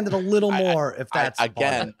understand it a little more if that's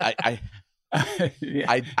again.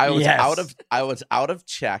 I was out of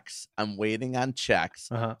checks. I'm waiting on checks.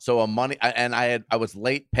 So I was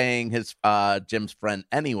late paying his Jim's friend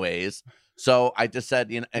anyways. So I just said,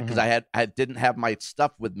 because I didn't have my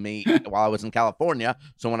stuff with me while I was in California.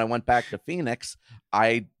 So when I went back to Phoenix,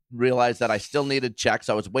 I realized that I still needed checks.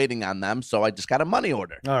 I was waiting on them. So I just got a money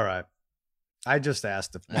order. All right. I just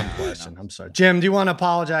asked one question. I'm sorry. Jim, do you want to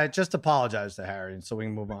apologize? Just apologize to Harry so we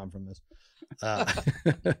can move on from this.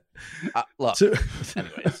 Look,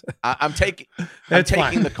 anyways, I'm taking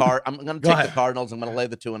the card. I'm going to take the Cardinals. I'm going to lay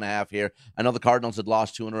the 2.5 here. I know the Cardinals had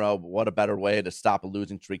lost 2 in a row, but what a better way to stop a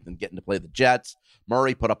losing streak than getting to play the Jets.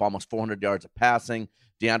 Murray put up almost 400 yards of passing.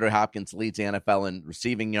 DeAndre Hopkins leads the NFL in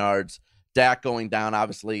receiving yards. Dak going down,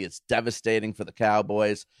 obviously, it's devastating for the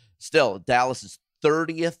Cowboys. Still, Dallas is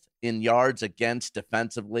 30th in yards against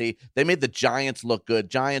defensively. They made the Giants look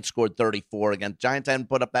good. Giants scored 34 again. Giants hadn't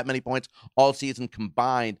put up that many points all season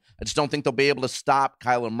combined. I just don't think they'll be able to stop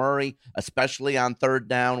Kyler Murray, especially on 3rd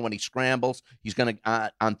down when he scrambles. He's going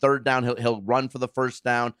to, on 3rd down, he'll run for the 1st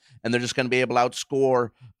down, and they're just going to be able to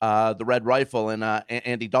outscore the Red Rifle and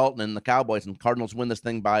Andy Dalton and the Cowboys, and Cardinals win this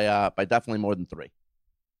thing by definitely more than 3.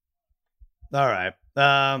 All right.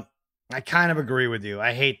 I kind of agree with you.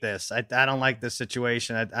 I hate this. I don't like this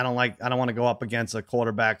situation. I don't want to go up against a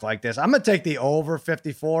quarterback like this. I'm going to take the over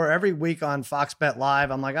 54 every week on Fox Bet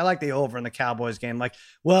Live. I'm like, I like the over in the Cowboys game. Like,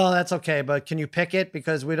 well, that's okay, but can you pick it?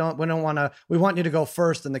 Because we want you to go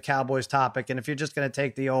first in the Cowboys topic. And if you're just going to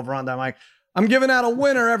take the over on that, I'm like, I'm giving out a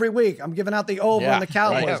winner every week. I'm giving out the over in the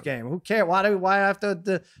Cowboys game. Who cares? Why do I have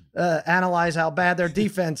to analyze how bad their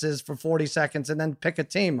defense is for 40 seconds and then pick a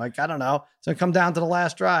team? Like, I don't know. It's going to come down to the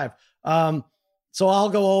last drive. So I'll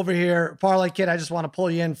go over here. Parlay Kid, I just want to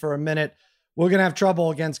pull you in for a minute. We're going to have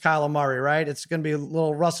trouble against Kyler Murray, right? It's going to be a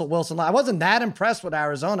little Russell Wilson. I wasn't that impressed with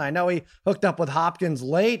Arizona. I know he hooked up with Hopkins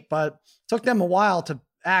late, but it took them a while to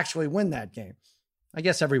actually win that game. I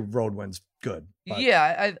guess every road win's good. But.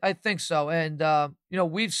 Yeah, I think so. And,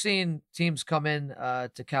 we've seen teams come in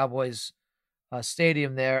to Cowboys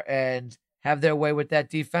Stadium there and have their way with that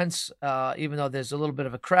defense, even though there's a little bit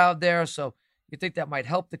of a crowd there. So you think that might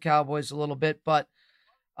help the Cowboys a little bit. But,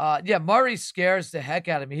 Murray scares the heck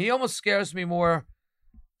out of me. He almost scares me more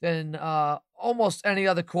than almost any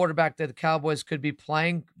other quarterback that the Cowboys could be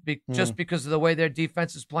playing just because of the way their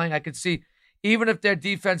defense is playing. I could see, even if their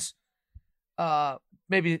defense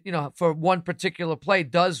maybe, for one particular play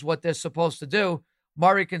does what they're supposed to do,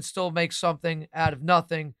 Murray can still make something out of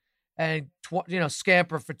nothing and,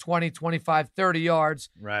 scamper for 20, 25, 30 yards.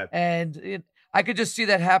 Right. And I could just see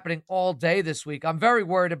that happening all day this week. I'm very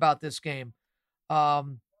worried about this game.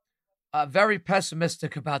 Very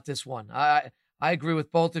pessimistic about this one. I agree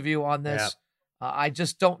with both of you on this. Yeah. I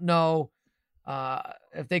just don't know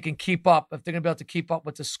if they can keep up, if they're going to be able to keep up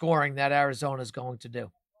with the scoring that Arizona is going to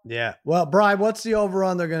do. Yeah. Well, Brian, what's the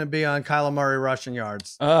over-under going to be on Kyler Murray rushing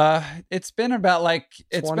yards? It's been about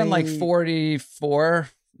it's been like 44.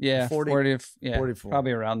 Yeah, 40. Yeah, 44.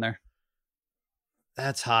 Probably around there.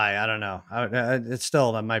 That's high. I don't know. It's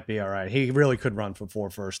still, that might be all right. He really could run for 4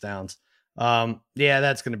 first downs. Yeah,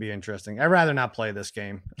 that's going to be interesting. I'd rather not play this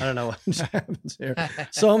game. I don't know what happens here.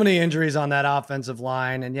 So many injuries on that offensive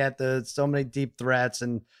line, and yet so many deep threats.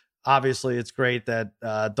 And obviously, it's great that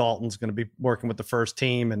Dalton's going to be working with the first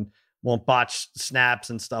team and won't botch snaps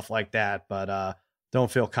and stuff like that. But don't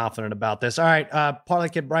feel confident about this. All right, Parlay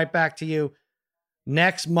Kid, right back to you.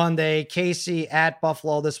 Next Monday, KC at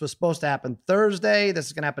Buffalo. This was supposed to happen Thursday. This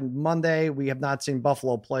is going to happen Monday. We have not seen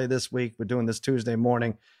Buffalo play this week. We're doing this Tuesday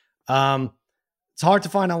morning. It's hard to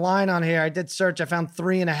find a line on here. I did search. I found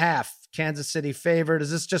 3.5. Kansas City favored.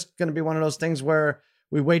 Is this just going to be one of those things where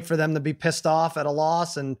we wait for them to be pissed off at a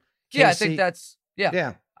loss? And yeah, I think that's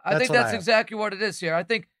I think that's I exactly what it is here. I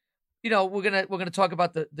think, we're gonna talk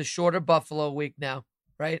about the shorter Buffalo week now,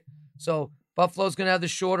 right? So Buffalo's gonna have the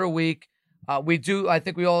shorter week. I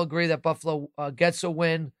think we all agree that Buffalo gets a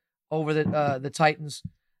win over the Titans,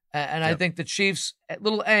 and I think the Chiefs a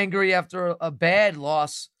little angry after a bad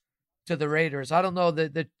loss to the Raiders. I don't know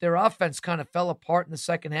that their offense kind of fell apart in the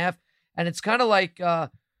second half, and it's kind of like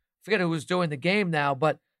forget who was doing the game now,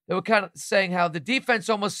 but they were kind of saying how the defense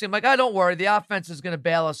almost seemed like, don't worry, the offense is going to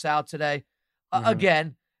bail us out today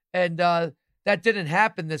again. And that didn't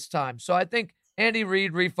happen this time. So I think Andy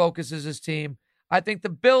Reid refocuses his team. I think the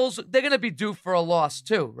Bills, they're going to be due for a loss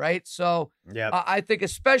too, right? So I think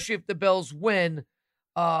especially if the Bills win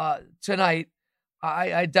tonight,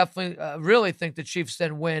 I definitely really think the Chiefs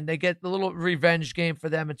then win. They get a little revenge game for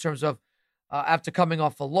them in terms of after coming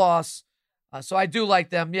off a loss. So I do like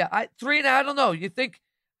them. Yeah, 3.5, I don't know.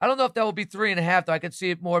 I don't know if that will be 3.5, though. I could see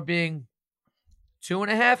it more being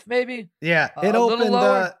 2.5, maybe. Yeah, it opened.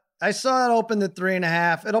 I saw it open at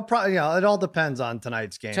 3.5. It'll probably, it all depends on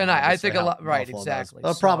tonight's game. Tonight, I think a lot. Right, exactly.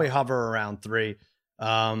 They'll probably hover around 3.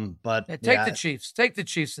 But take the Chiefs. Take the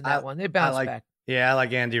Chiefs in that one. They bounce back. Yeah, I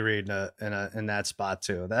like Andy Reid in that spot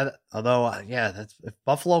too. That's if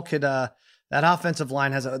Buffalo could. That offensive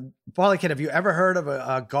line has a Parlay Kid. Have you ever heard of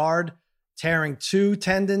a guard tearing 2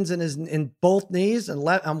 tendons in both knees and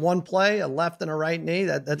on one play, a left and a right knee?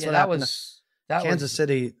 That's what happened. Kansas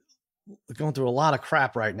City going through a lot of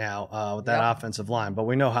crap right now with that offensive line, but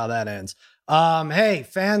we know how that ends. Hey,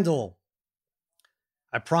 FanDuel.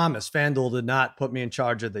 I promise FanDuel did not put me in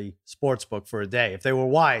charge of the sports book for a day. If they were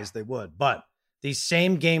wise, they would. But these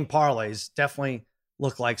same game parlays definitely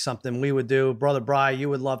look like something we would do. Brother Bry, you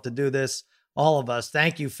would love to do this. All of us.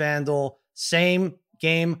 Thank you, FanDuel. Same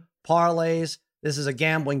game parlays. This is a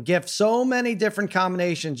gambling gift. So many different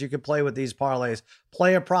combinations you could play with these parlays.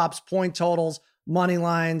 Player props, point totals, money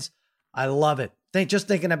lines. I love it. Just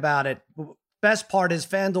thinking about it. Best part is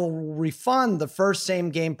FanDuel will refund the first same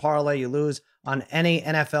game parlay you lose on any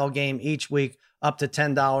NFL game each week up to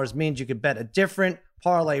 $10. Means you could bet a different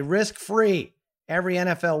parlay risk-free every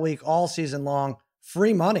NFL week all season long.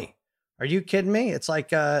 Free money. Are you kidding me? It's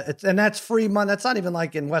like, and that's free money. That's not even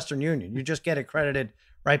like in Western Union. You just get it credited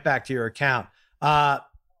right back to your account.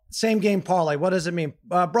 Same game parlay. What does it mean?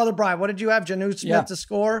 Brother Brian, what did you have? Jonnu Smith to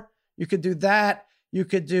score? You could do that. You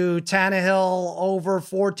could do Tannehill over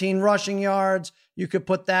 14 rushing yards. You could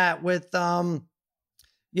put that with, Josh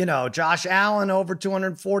Allen over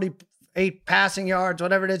 248 passing yards,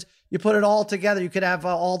 whatever it is. You put it all together. You could have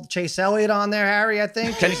all Chase Elliott on there, Harry, I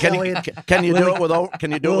think. Can you do it with over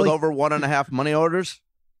 1.5 money orders?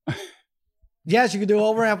 Yes, you could do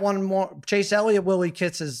over have one more. Chase Elliott, will he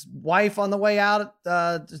kiss his wife on the way out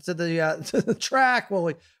to the track?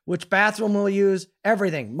 Which bathroom will he use?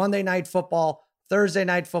 Everything. Monday Night Football, Thursday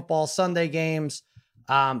Night Football, Sunday games.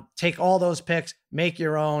 Take all those picks, make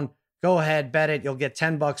your own. Go ahead, bet it. You'll get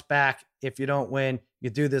 $10 back if you don't win. You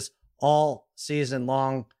do this all season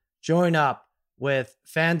long. Join up with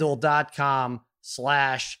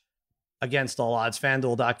FanDuel.com/against all odds.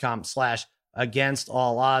 FanDuel.com/against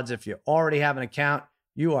all odds. If you already have an account,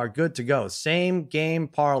 you are good to go. Same game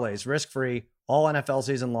parlays, risk-free, all NFL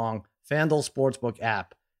season long. FanDuel Sportsbook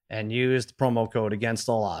app, and use the promo code against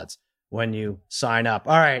all odds when you sign up.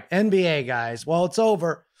 All right, NBA guys. Well, it's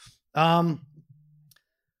over. I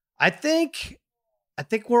think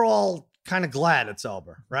we're all kind of glad it's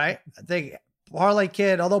over, right? I think Parlay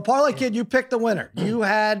Kid, you picked the winner. You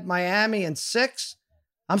had Miami in 6.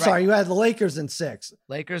 Sorry, you had the Lakers in 6.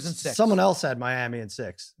 Lakers in 6. Someone else had Miami in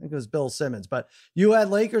 6. I think it was Bill Simmons, but you had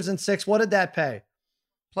Lakers in 6. What did that pay?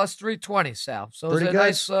 Plus 320, Sal. So it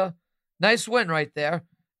was a nice win right there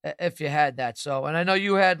if you had that. So, and I know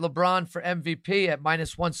you had LeBron for MVP at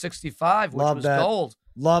minus 165, which was gold.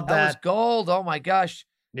 Love that. That was gold. Oh my gosh.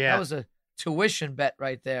 Yeah. That was a tuition bet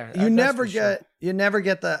right there. You never get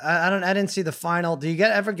the, I didn't see the final. Do you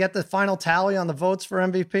ever get the final tally on the votes for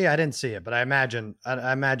MVP? I didn't see it, but I imagine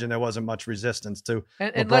there wasn't much resistance to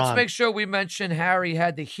and let's make sure we mention Harry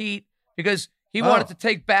had the Heat because he wanted to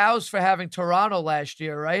take bows for having Toronto last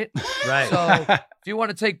year, right? Right. So if you want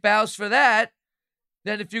to take bows for that,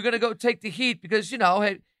 then if you're going to go take the Heat, because,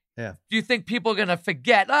 hey, do you think people are going to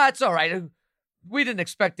forget? It's all right. We didn't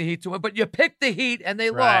expect the Heat to win, but you picked the Heat and they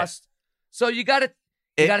lost. So you got to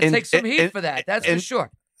take some heat for that. That's for sure.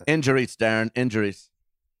 Injuries, Darren. Injuries.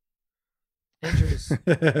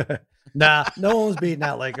 Nah, no one was beating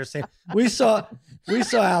that Lakers team. We saw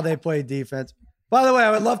how they played defense. By the way,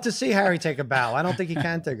 I would love to see Harry take a bow. I don't think he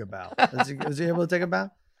can take a bow. Is he able to take a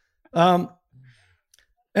bow?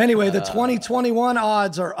 Anyway, the 2021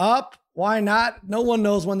 odds are up. Why not? No one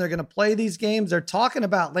knows when they're going to play these games. They're talking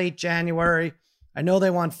about late January. I know they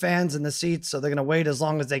want fans in the seats, so they're going to wait as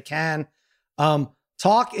long as they can.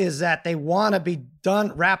 Talk is that they want to be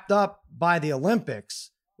wrapped up by the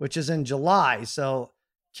Olympics, which is in July. So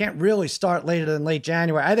can't really start later than late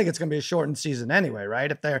January. I think it's going to be a shortened season anyway, right?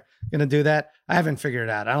 If they're going to do that, I haven't figured it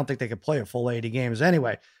out. I don't think they could play a full 80 games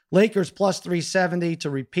anyway. Lakers plus 370 to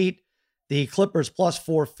repeat. The Clippers plus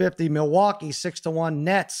 450. Milwaukee 6-1.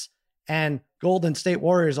 Nets and Golden State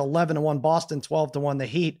Warriors 11-1. Boston 12-1. The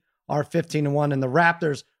Heat are 15-1, and the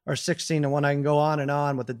Raptors are 16-1. I can go on and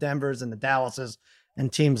on with the Denvers and the Dallases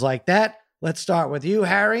and teams like that. Let's start with you,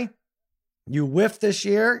 Harry. You whiffed this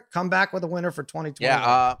year. Come back with a winner for 2020.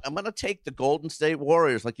 Yeah, I'm going to take the Golden State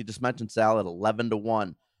Warriors, like you just mentioned, Sal, at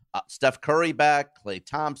 11-1. Steph Curry back, Klay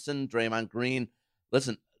Thompson, Draymond Green.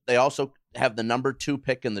 Listen, they also have the number 2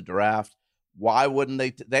 pick in the draft. Why wouldn't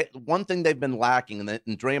they? One thing they've been lacking, and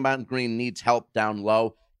Draymond Green needs help down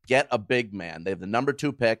low. Get a big man. They have the number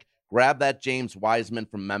 2 pick. Grab that James Wiseman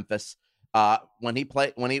from Memphis. When he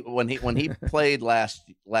played last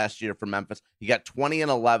year for Memphis, he got 20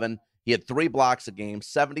 and 11. He had 3 blocks a game,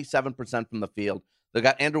 77% from the field. They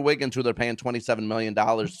got Andrew Wiggins, who they're paying $27 million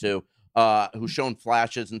to, who's shown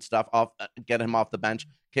flashes and stuff. Get him off the bench.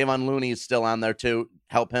 Kevon Looney is still on there too.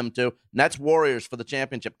 Help him too. Nets Warriors for the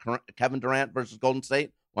championship. Kevin Durant versus Golden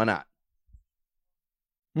State. Why not?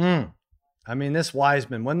 I mean, this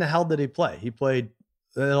Wiseman, when the hell did he play? He played,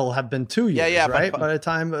 it'll have been 2 years, right? By the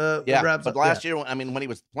time but last year, I mean, when he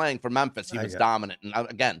was playing for Memphis, he was dominant. And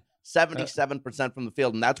again, 77% from the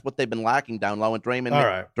field, and that's what they've been lacking down low. And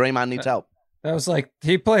Draymond needs help. That was like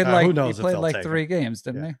he played like 3 games,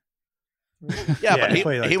 didn't he? Yeah, but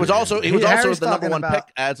he was also the number 1 pick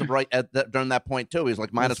as of during that point too. He was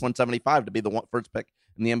like minus 175 to be the first pick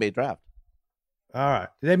in the NBA draft. All right,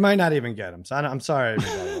 they might not even get him. So I'm sorry,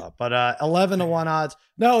 but 11-1 odds.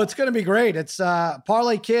 No, it's going to be great. It's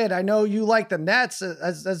Parlay Kid. I know you like the Nets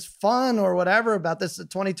as fun or whatever about this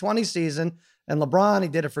 2020 season. And LeBron, he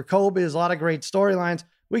did it for Kobe. There's a lot of great storylines.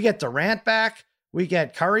 We get Durant back. We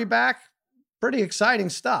get Curry back. Pretty exciting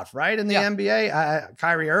stuff, right? In the NBA,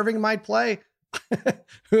 Kyrie Irving might play.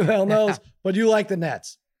 Who the hell knows? But you like the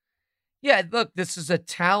Nets. Yeah, look, this is a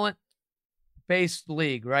talent-based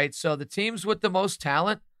league, right? So the teams with the most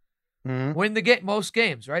talent win the most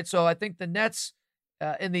games, right? So I think the Nets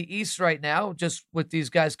in the East right now, just with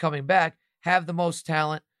these guys coming back, have the most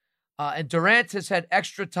talent. And Durant has had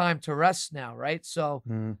extra time to rest now, right? So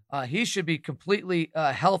he should be completely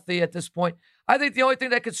healthy at this point. I think the only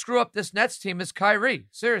thing that could screw up this Nets team is Kyrie.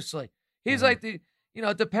 Seriously. He's like it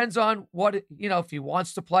depends on what, if he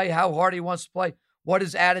wants to play, how hard he wants to play, what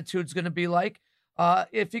his attitude's going to be like.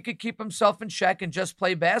 If he could keep himself in check and just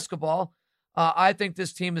play basketball, I think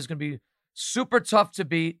this team is going to be super tough to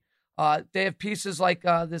beat. They have pieces like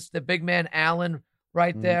the big man Allen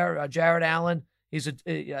right there, Jared Allen. He's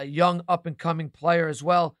a young up-and-coming player as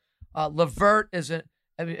well. LeVert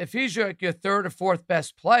if he's your 3rd or 4th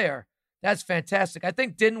best player, that's fantastic. I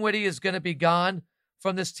think Dinwiddie is going to be gone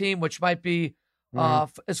from this team, which might be,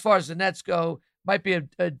 as far as the Nets go, might be an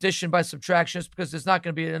addition by subtraction, just because there's not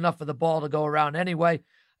going to be enough of the ball to go around anyway.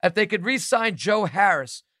 If they could re-sign Joe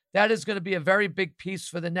Harris, that is going to be a very big piece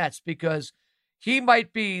for the Nets, because he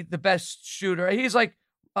might be the best shooter. He's like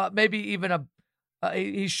maybe even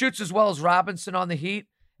he shoots as well as Robinson on the Heat,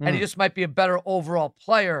 and he just might be a better overall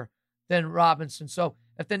player than Robinson. So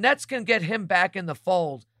if the Nets can get him back in the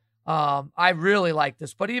fold, I really like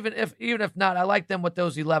this. But even if not, I like them with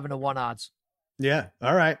those 11-1 odds. Yeah.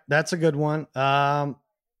 All right. That's a good one.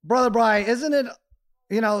 Brother Brian, isn't it,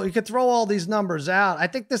 you could throw all these numbers out. I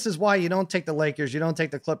think this is why you don't take the Lakers, you don't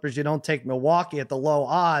take the Clippers, you don't take Milwaukee at the low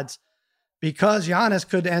odds, because Giannis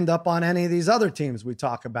could end up on any of these other teams we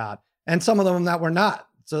talk about. And some of them that were not,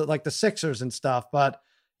 so like the Sixers and stuff. But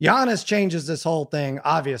Giannis changes this whole thing,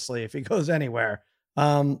 obviously, if he goes anywhere.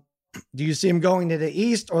 Do you see him going to the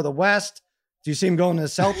East or the West? Do you see him going to the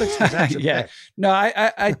Celtics? Yeah. No,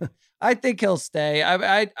 I think he'll stay.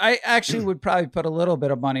 I actually would probably put a little bit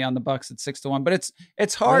of money on the Bucks at 6-1, but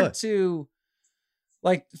it's hard to,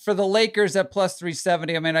 like, for the Lakers at plus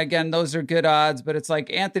 370. I mean, again, those are good odds, but it's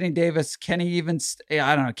like Anthony Davis, can he even,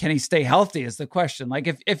 I don't know, can he stay healthy is the question. Like,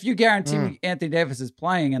 if you guarantee me Anthony Davis is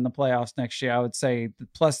playing in the playoffs next year, I would say the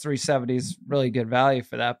plus 370 is really good value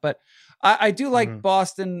for that. But I do like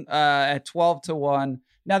Boston at 12-1.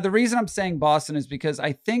 Now, the reason I'm saying Boston is because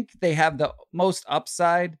I think they have the most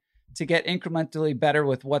upside to get incrementally better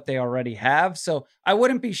with what they already have. So I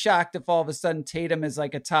wouldn't be shocked if all of a sudden Tatum is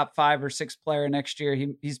like a top 5 or 6 player next year.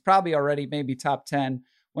 He's probably already maybe top 10.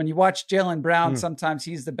 When you watch Jaylen Brown, sometimes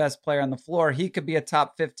he's the best player on the floor. He could be a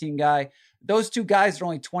top 15 guy. Those two guys are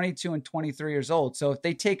only 22 and 23 years old. So if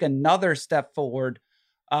they take another step forward,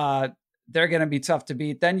 they're going to be tough to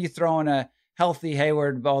beat. Then you throw in a healthy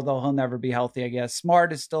Hayward, although he'll never be healthy, I guess.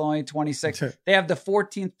 Smart is still only 26. They have the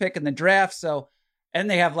 14th pick in the draft. So, and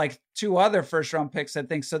they have like 2 other first round picks, I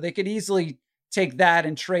think. So they could easily take that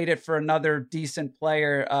and trade it for another decent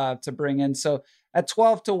player to bring in. So at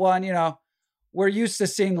 12-1, you know, we're used to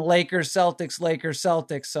seeing Lakers,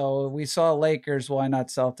 Celtics. So we saw Lakers. Why not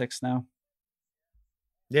Celtics now?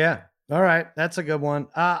 Yeah. All right. That's a good one.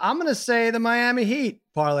 I'm going to say the Miami Heat,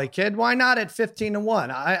 parlay kid. Why not at 15-1?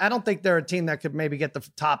 I don't think they're a team that could maybe get the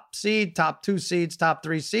top seed, top 2 seeds, top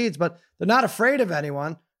 3 seeds, but they're not afraid of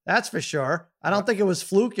anyone. That's for sure. I don't think it was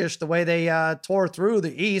flukish the way they tore through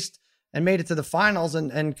the East and made it to the finals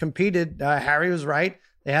and competed. Harry was right.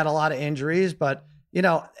 They had a lot of injuries, but you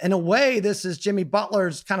know, in a way, this is Jimmy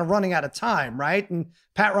Butler's kind of running out of time, right? And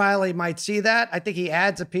Pat Riley might see that. I think he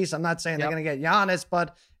adds a piece. I'm not saying they're going to get Giannis,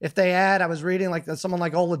 but if they add, I was reading like someone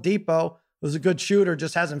like Oladipo, who's a good shooter,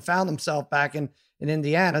 just hasn't found himself back in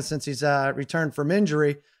Indiana since he's returned from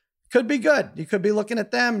injury. Could be good. You could be looking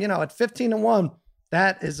at them, you know, at 15-1.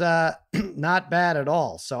 That is not bad at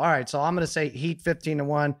all. So, all right. So I'm going to say Heat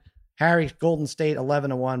 15-1, Harry, Golden State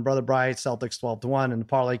 11-1, Brother Bryce, Celtics 12-1, and the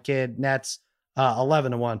parlay kid, Nets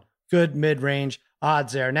 11-1. Good mid-range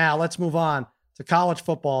odds there. Now let's move on to college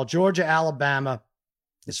football. Georgia, Alabama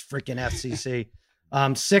is freaking FCC.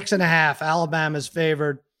 6.5. Alabama's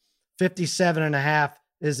favored. 57.5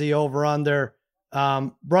 is the over/under.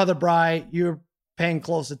 Brother Bry, you're paying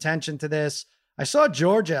close attention to this. I saw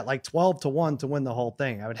Georgia at like 12-1 to win the whole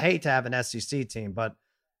thing. I would hate to have an SEC team, but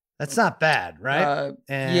that's not bad, right?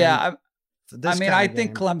 I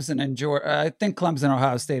think Clemson and Clemson and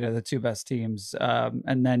Ohio State are the 2 best teams,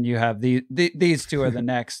 and then you have these 2 are the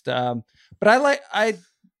next. But I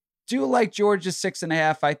do like Georgia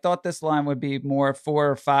 6.5. I thought this line would be more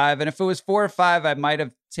 4 or 5, and if it was 4 or 5, I might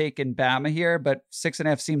have taken Bama here. But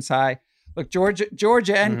 6.5 seems high. Look, Georgia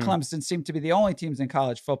and Clemson seem to be the only teams in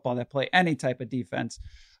college football that play any type of defense.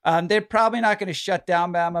 They're probably not going to shut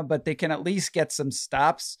down Bama, but they can at least get some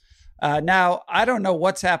stops. Now, I don't know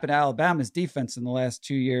what's happened to Alabama's defense in the last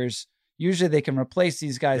 2 years. Usually they can replace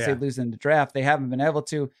these guys they lose in the draft. They haven't been able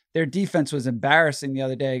to. Their defense was embarrassing the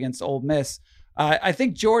other day against Ole Miss. I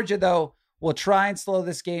think Georgia, though, will try and slow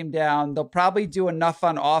this game down. They'll probably do enough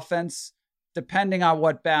on offense, depending on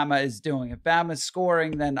what Bama is doing. If Bama's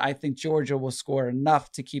scoring, then I think Georgia will score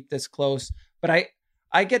enough to keep this close. But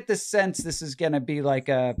I get the sense this is going to be like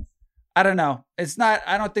I don't know.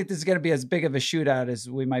 I don't think this is going to be as big of a shootout as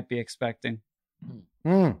we might be expecting.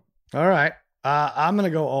 All right. I'm going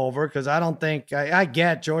to go over because I don't think I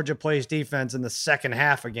get Georgia plays defense in the second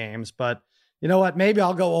half of games, but you know what? Maybe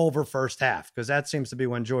I'll go over first half because that seems to be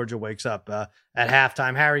when Georgia wakes up at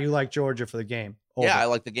halftime. Harry, you like Georgia for the game? Over. Yeah, I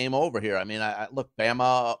like the game over here. I mean, I look,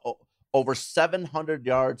 Bama over 700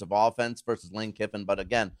 yards of offense versus Lane Kiffin. But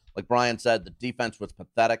again, like Brian said, the defense was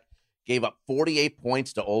pathetic. Gave up 48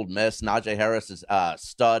 points to Ole Miss. Najee Harris is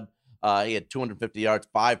stud. He had 250 yards,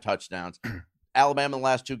 5 touchdowns. Alabama in the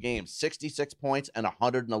last 2 games, 66 points and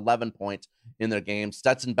 111 points in their games.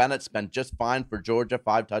 Stetson Bennett's been just fine for Georgia,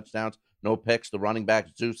 5 touchdowns, no picks. The running back,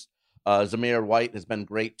 Zamir White, has been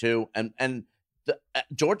great too. And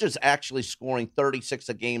Georgia's actually scoring 36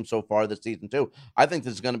 a game so far this season too. I think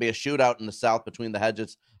this is going to be a shootout in the South between the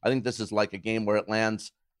hedges. I think this is like a game where it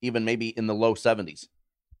lands even maybe in the low 70s.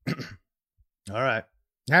 All right.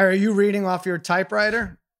 Harry, are you reading off your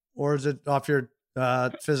typewriter or is it off your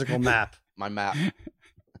physical map? My map.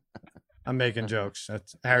 I'm making jokes.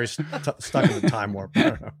 Harry's stuck in the time warp. I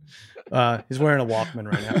don't know. He's wearing a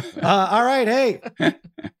Walkman right now. All right. Hey,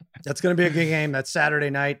 that's going to be a good game. That's Saturday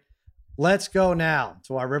night. Let's go now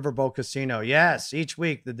to our Riverboat Casino. Yes, each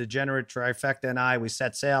week, the Degenerate Trifecta and I, we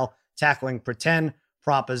set sail tackling pretend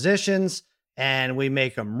propositions and we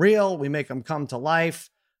make them real. We make them come to life.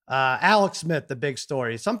 Alex Smith, the big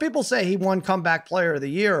story. Some people say he won Comeback Player of the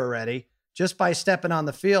Year already just by stepping on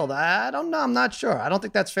the field. I don't know. I'm not sure. I don't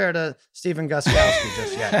think that's fair to Stephen Gostkowski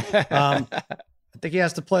just yet. I think he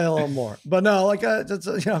has to play a little more. But no, like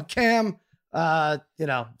Cam,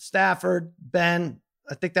 Stafford, Ben,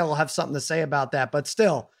 I think that will have something to say about that. But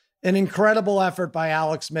still, an incredible effort by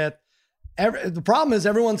Alex Smith. The problem is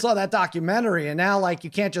everyone saw that documentary, and now like you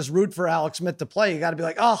can't just root for Alex Smith to play. You got to be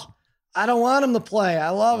like, oh, I don't want him to play. I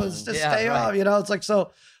love him. Just stay off. It's like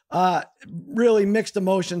so. Really mixed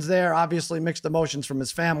emotions there. Obviously mixed emotions from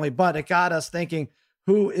his family, but it got us thinking,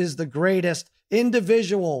 who is the greatest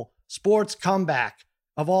individual sports comeback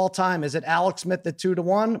of all time? Is it Alex Smith at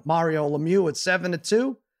 2-1, Mario Lemieux at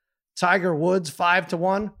 7-2, Tiger Woods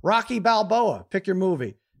 5-1, Rocky Balboa, pick your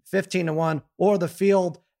movie, 15-1, or the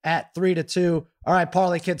field at 3-2? All right,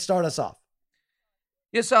 Parlay Kid, start us off.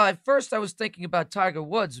 Yes, at first I was thinking about Tiger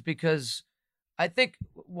Woods because I think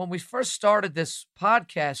when we first started this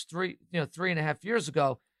podcast 3.5 years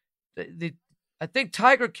ago, I think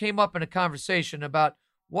Tiger came up in a conversation about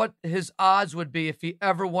what his odds would be if he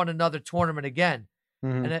ever won another tournament again.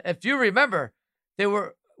 Mm-hmm. And if you remember,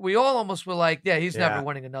 we all almost were like, yeah, he's never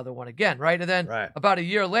winning another one again, right? And then about a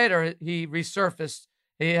year later, he resurfaced.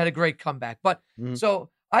 He had a great comeback. But so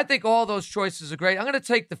I think all those choices are great. I'm going to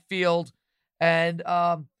take the field. And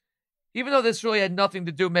even though this really had nothing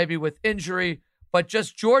to do maybe with injury, but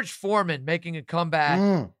just George Foreman making a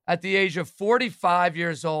comeback at the age of 45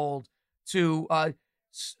 years old to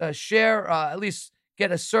share, at least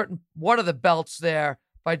get a certain one of the belts there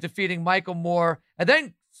by defeating Michael Moore and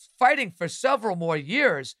then fighting for several more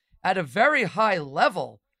years at a very high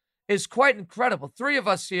level is quite incredible. Three of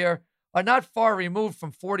us here are not far removed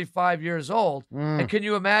from 45 years old. And can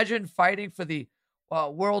you imagine fighting for the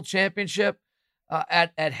world championship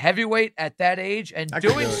at heavyweight at that age and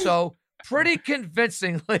doing so pretty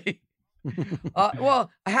convincingly?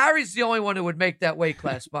 Well, Harry's the only one who would make that weight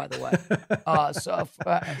class, by the way.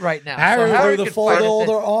 Right now, Harry with the fold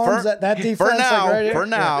older arms, that defense. For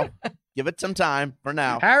now, give it some time. For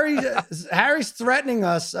now, Harry's threatening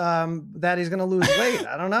us that he's going to lose weight.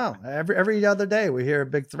 I don't know. Every other day we hear a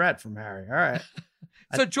big threat from Harry. All right.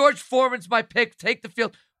 So George Foreman's my pick. Take the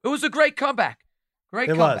field. It was a great comeback.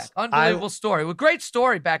 Unbelievable story. A great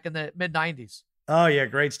story back in the mid-90s. Oh, yeah,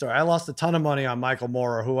 great story. I lost a ton of money on Michael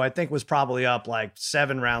Moore, who I think was probably up like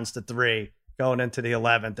 7-3 going into the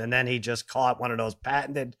 11th. And then he just caught one of those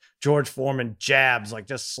patented George Foreman jabs, like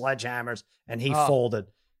just sledgehammers, and he folded.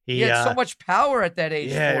 He had so much power at that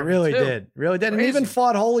age. Yeah, he really did. Really did. Crazy. And even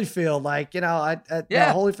fought Holyfield. Like,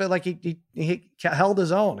 Holyfield, like he held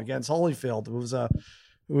his own against Holyfield.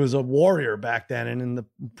 It was a warrior back then and in the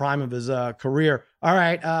prime of his career. All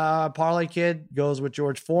right, Parlay Kid goes with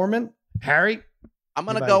George Foreman. Harry? I'm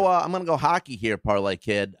gonna go hockey here, Parlay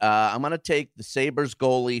Kid. I'm gonna take the Sabres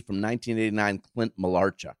goalie from 1989, Clint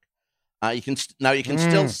Malarchuk. You can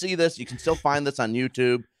still see this. You can still find this on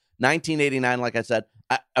YouTube. 1989, like I said,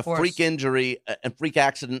 a freak injury and freak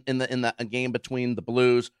accident in the game between the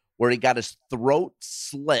Blues, where he got his throat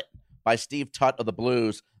slit by Steve Tutt of the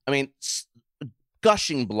Blues. I mean,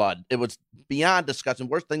 gushing blood. It was beyond disgusting.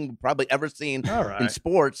 Worst thing we've probably ever seen in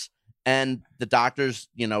sports. And the doctors,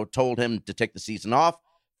 told him to take the season off.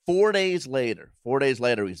 4 days later,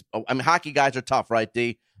 hockey guys are tough, right,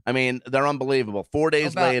 D? I mean, they're unbelievable. 4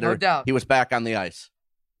 days later, he was back on the ice.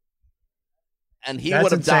 And he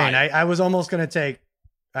would have died. I was almost going to take,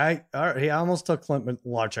 I almost took Clint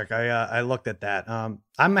Malarchuk. I looked at that.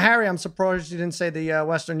 I'm Harry. I'm surprised you didn't say the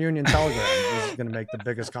Western Union Telegram was going to make the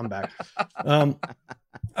biggest comeback. All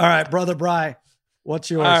right, Brother Bry.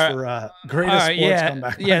 What's yours for greatest sports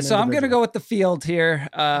comeback? Yeah, so I'm going to go with the field here.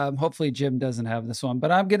 Hopefully Jim doesn't have this one,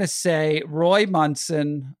 but I'm going to say Roy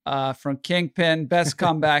Munson from Kingpin, best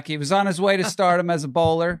comeback. He was on his way to stardom as a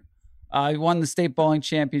bowler. He won the state bowling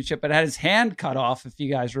championship, but had his hand cut off, if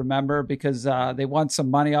you guys remember, because they won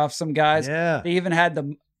some money off some guys. Yeah. They even had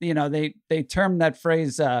they termed that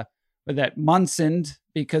phrase that Munsoned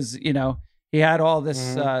because, he had all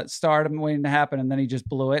this stardom waiting to happen, and then he just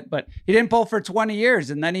blew it. But he didn't bowl for 20 years,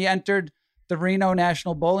 and then he entered the Reno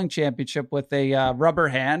National Bowling Championship with a rubber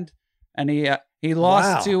hand, and he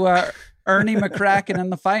lost to Ernie McCracken in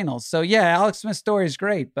the finals. So, yeah, Alex Smith's story is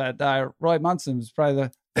great, but Roy Munson was probably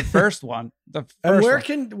the first one. And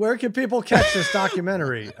where can people catch this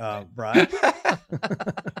documentary, Brian?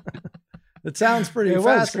 It sounds pretty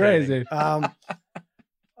fascinating. Crazy.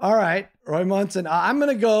 All right, Roy Munson. I'm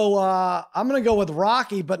gonna go with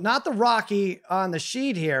Rocky, but not the Rocky on the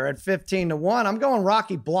sheet here at 15-1. I'm going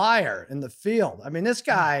Rocky Bleier in the field. I mean, this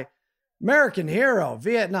guy, American hero,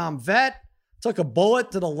 Vietnam vet, took a bullet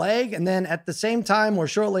to the leg, and then at the same time, or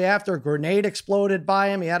shortly after, a grenade exploded by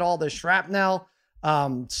him. He had all this shrapnel,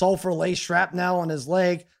 sulfur-laced shrapnel on his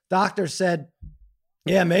leg. Doctor said,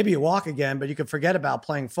 "Yeah, maybe you walk again, but you could forget about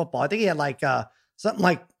playing football." I think he had something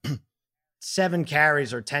like 7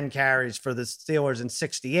 carries or 10 carries for the Steelers in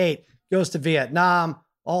 68, goes to Vietnam.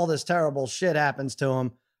 All this terrible shit happens to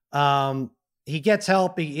him. He gets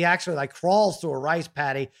help. He actually crawls through a rice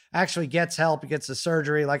paddy, actually gets help. He gets the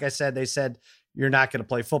surgery. Like I said, they said, you're not going to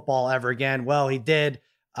play football ever again. Well, he did.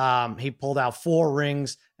 He pulled out 4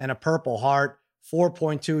 rings and a Purple Heart,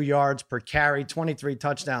 4.2 yards per carry, 23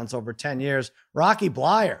 touchdowns over 10 years. Rocky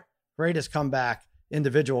Bleier, greatest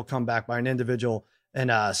individual comeback by an individual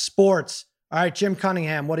in sports. All right, Jim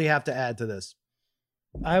Cunningham, what do you have to add to this?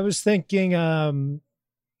 I was thinking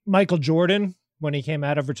Michael Jordan, when he came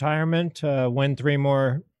out of retirement, win 3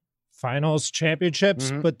 more finals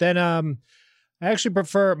championships. But then I actually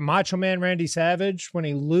prefer Macho Man Randy Savage when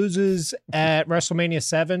he loses at WrestleMania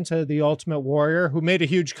 7 to the Ultimate Warrior, who made a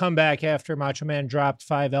huge comeback after Macho Man dropped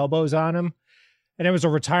 5 elbows on him. And it was a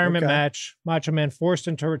retirement match. Macho Man forced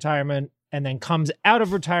into retirement and then comes out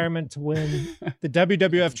of retirement to win the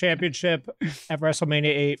WWF Championship at WrestleMania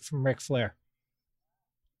 8 from Ric Flair.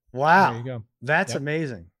 Wow. There you go. That's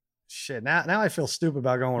amazing. Shit. Now I feel stupid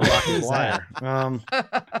about going with Rocky Bleier.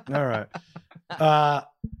 All right.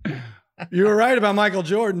 You were right about Michael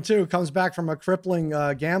Jordan too. Comes back from a crippling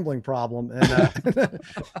gambling problem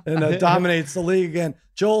and dominates the league again.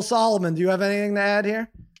 Joel Solomon, do you have anything to add here?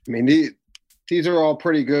 I mean, these are all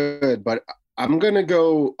pretty good, but I'm going to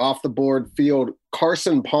go off the board field.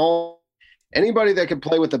 Carson Palmer, anybody that could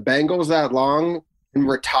play with the Bengals that long and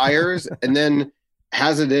retires and then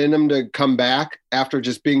has it in him to come back after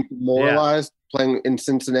just being demoralized playing in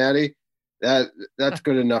Cincinnati, that's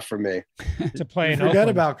good enough for me. To play in Forget Oakland.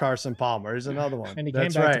 about Carson Palmer. He's another one. And he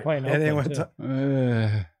That's came back right. to play in And he Oakland,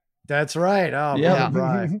 went That's right. Oh, Yeah. yeah.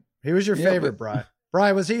 Bri. He was your favorite, Bri.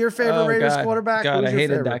 Bri, was he your favorite Raiders quarterback? God, Who was I your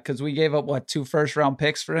hated favorite? that because we gave up 2 first-round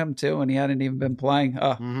picks for him too, and he hadn't even been playing.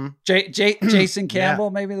 Jason Campbell,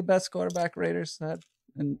 maybe the best quarterback Raiders had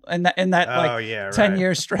in that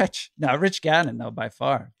 10-year stretch. No, Rich Gannon though by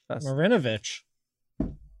far. Marinovich.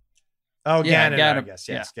 Oh, Yeah, Gannon, Gannon. I guess.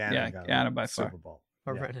 Yes, Gannon. Yeah, got Gannon him. by far. Super Bowl.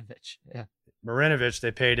 Marinovich. Yeah. Marinovich,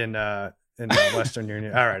 they paid in the Western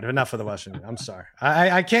Union. All right, enough of the Western Union. I'm sorry.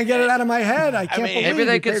 I can't get it out of my head. I can't believe Maybe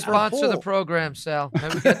they you could paid for a sponsor the pool. program, Sal.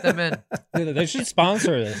 Maybe get them in. They should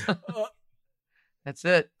sponsor this. That's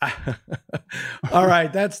it. All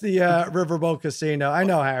right, that's the Riverboat Casino. I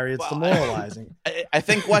know, Harry. It's demoralizing. I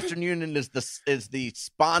think Western Union is the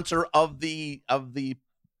sponsor of the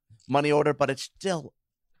money order, but it's still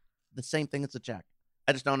the same thing as a check.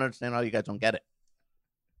 I just don't understand how you guys don't get it.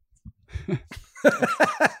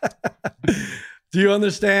 Do you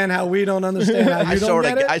understand how we don't understand how you don't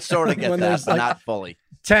get it? I sort of get When that, there's but not fully.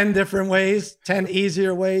 10 different ways, 10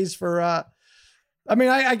 easier ways for I mean,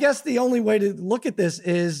 I guess the only way to look at this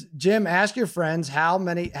is, Jim, ask your friends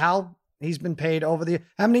how he's been paid over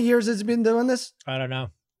how many years has he been doing this? I don't know.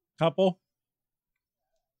 Couple?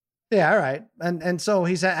 Yeah, all right. And so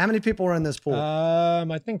he's how many people were in this pool?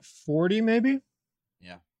 I think 40 maybe.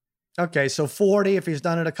 Yeah. Okay, so 40. If he's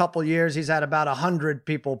done it a couple years, he's had about 100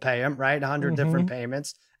 people pay him, right? 100 different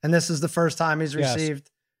payments. And this is the first time he's received.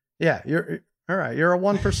 Yeah, you're all right. You're a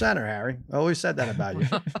 1%er, Harry. I always said that about you.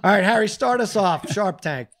 All right, Harry, start us off. Sharp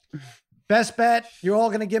Tank. Best bet. You're all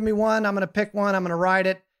going to give me one. I'm going to pick one. I'm going to ride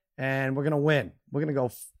it, and we're going to win. We're going to go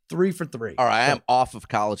 3 for 3. All right, I am off of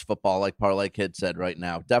college football, like Parlay Kid said right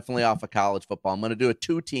now. Definitely off of college football. I'm going to do a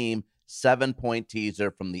 2-team, 7-point teaser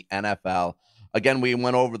from the NFL. Again, we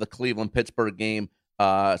went over the Cleveland-Pittsburgh game.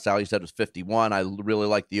 Sally said it was 51. I really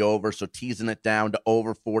like the over, so teasing it down to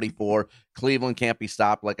over 44. Cleveland can't be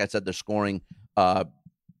stopped. Like I said, they're scoring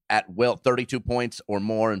at will, 32 points or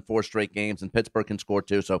more in 4 straight games, and Pittsburgh can score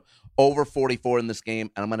too. So over 44 in this game,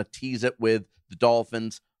 and I'm going to tease it with the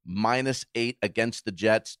Dolphins, -8 against the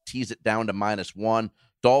Jets, tease it down to -1.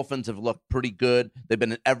 Dolphins have looked pretty good. They've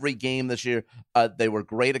been in every game this year. They were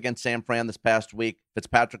great against San Fran this past week.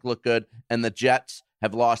 Fitzpatrick looked good, and the Jets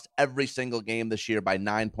have lost every single game this year by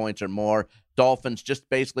 9 points or more. Dolphins just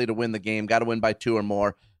basically to win the game, got to win by 2 or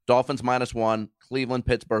more. Dolphins -1, Cleveland,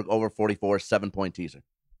 Pittsburgh over 44, 7-point teaser.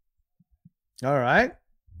 All right.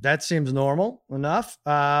 That seems normal enough.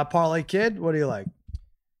 Parlay Kid, what do you like?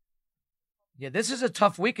 Yeah, this is a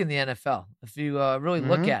tough week in the NFL. If you really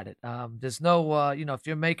look at it, there's no, if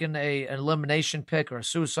you're making an elimination pick or a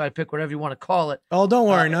suicide pick, whatever you want to call it. Oh, don't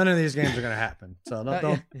worry. None of these games are going to happen. So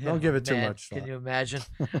don't give it too much thought. Can you imagine?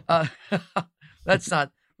 Let's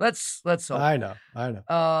hope. I know.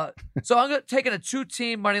 So I'm taking a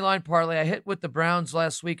 2-team money line parlay. I hit with the Browns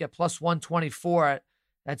last week at +124.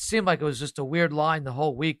 That seemed like it was just a weird line the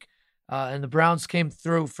whole week, and the Browns came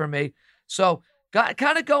through for me. So got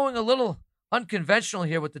kind of going a little unconventional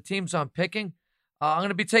here with the teams I'm picking. I'm going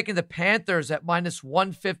to be taking the Panthers at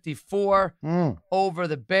 -154 over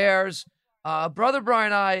the Bears. Brother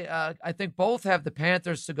Brian and I think both have the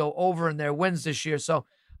Panthers to go over in their wins this year. So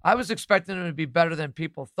I was expecting them to be better than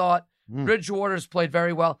people thought. Bridgewater's played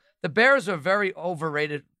very well. The Bears are a very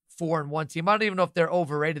overrated 4-1 team. I don't even know if they're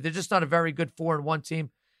overrated. They're just not a very good 4-1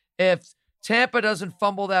 team. If Tampa doesn't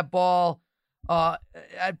fumble that ball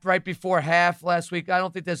right before half last week, I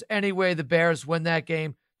don't think there's any way the Bears win that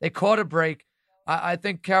game. They caught a break. I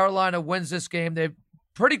think Carolina wins this game. They're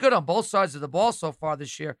pretty good on both sides of the ball so far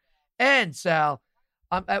this year. And, Sal,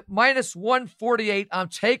 I'm at minus 148. I'm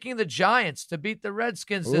taking the Giants to beat the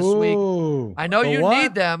Redskins this week. I know you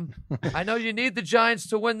need them. I know you need the Giants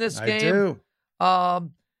to win this game. I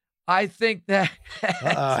do. I think that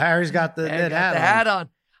Harry's got the hat on.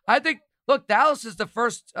 I think, look, Dallas is the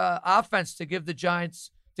first offense to give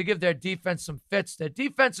their defense some fits. Their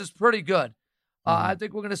defense is pretty good. I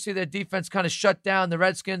think we're going to see their defense kind of shut down the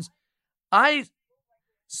Redskins. I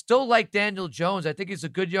still like Daniel Jones. I think he's a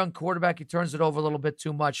good young quarterback. He turns it over a little bit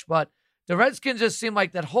too much. But the Redskins just seem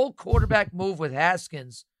like that whole quarterback move with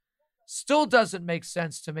Haskins still doesn't make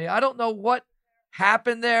sense to me. I don't know what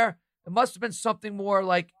happened there. It must have been something more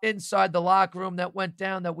like inside the locker room that went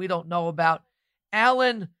down that we don't know about.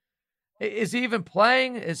 Allen, is he even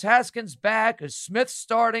playing? Is Haskins back? Is Smith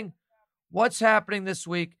starting? What's happening this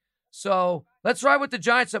week? So let's ride with the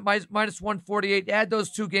Giants at minus 148. Add those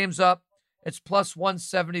two games up. It's plus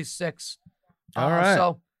 176. All right.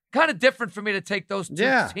 So kind of different for me to take those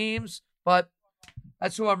two teams, but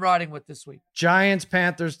that's who I'm riding with this week. Giants,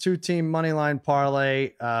 Panthers, 2-team money line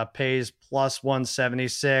parlay pays plus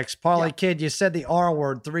 176. Parlay Kid, you said the R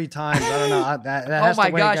word 3 times. I don't know. That has oh my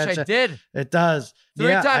gosh, I did. It does.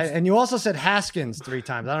 3 times. And you also said Haskins 3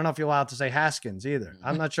 times. I don't know if you're allowed to say Haskins either.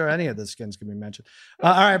 I'm not sure any of the skins can be mentioned.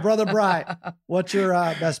 All right, Brother Bry, what's your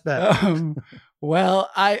best bet? Well,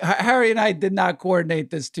 Harry and I did not coordinate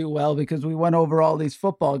this too well because we went over all these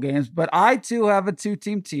football games, but I too have a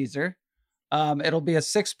 2-team teaser. It'll be a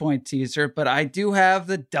 6-point teaser, but I do have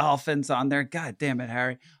the Dolphins on there. God damn it,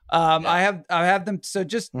 Harry. I have them. So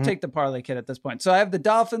just take the parlay kit at this point. So I have the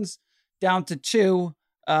Dolphins down to 2.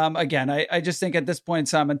 Again, I just think at this point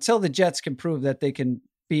in time, until the Jets can prove that they can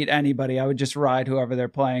beat anybody, I would just ride whoever they're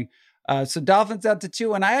playing. So Dolphins down to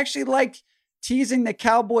 2. And I actually like teasing the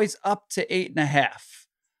Cowboys up to 8.5.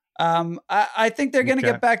 I think they're going to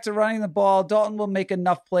get back to running the ball. Dalton will make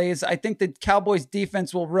enough plays. I think the Cowboys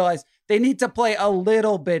defense will realize they need to play a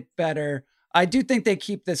little bit better. I do think they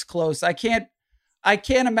keep this close. I can't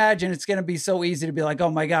imagine it's going to be so easy to be like,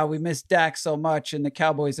 oh my God, we missed Dak so much and the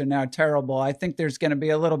Cowboys are now terrible. I think there's going to be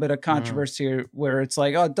a little bit of controversy where it's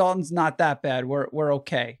like, oh, Dalton's not that bad. We're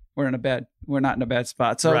okay. We're not in a bad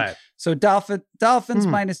spot. So Dolphins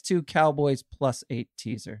minus 2, Cowboys plus 8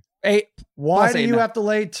 teaser. 8. Why do you have to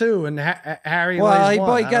lay 2 and Harry? Well, lays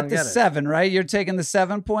 1? He got the 7, right? You're taking the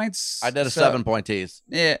 7 points. I did a 7-point tease.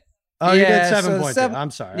 Yeah. Oh, you did 7 points.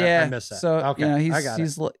 I'm sorry. Yeah, I missed that. So okay,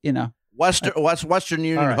 he's Western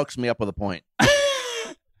Union hooks me up with a point.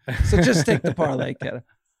 So just take the parlay, kid.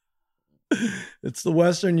 It's the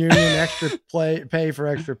Western Union extra pay for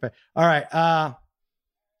extra pay. All right.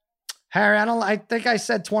 Harry, I think I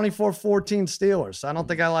said 24-14 Steelers. I don't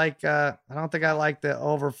think I like the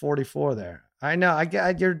over 44 there. I know.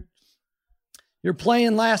 You're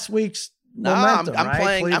playing last week's momentum, I'm right?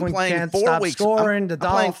 playing. Cleveland I'm playing can't 4 stop weeks. scoring. I'm the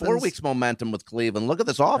playing Dolphins. 4 weeks momentum with Cleveland. Look at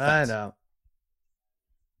this offense. I know.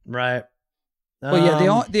 Right. Well,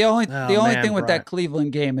 yeah. The only thing with that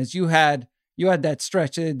Cleveland game is you had that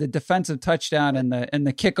stretch, the defensive touchdown and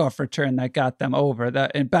the kickoff return that got them over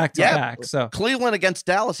that and back to back. So Cleveland against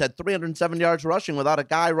Dallas had 307 yards rushing without a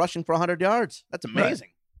guy rushing for 100 yards. That's amazing.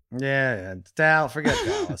 Right. Yeah. Forget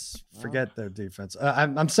Dallas. Forget their defense.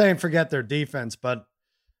 I'm saying forget their defense, but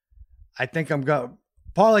I think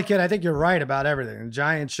Parlay Kid, I think you're right about everything. The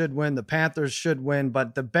Giants should win. The Panthers should win,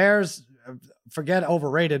 but the Bears, forget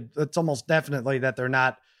overrated. It's almost definitely that they're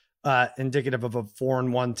not indicative of a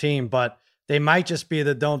 4-1 team, but they might just be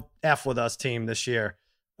the don't F with us team this year,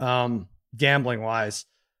 gambling wise.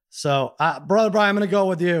 So, Brother Brian, I'm going to go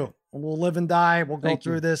with you. We'll live and die. We'll go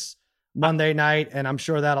through this Monday night, and I'm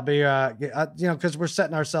sure that'll be, because we're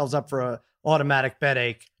setting ourselves up for a automatic bet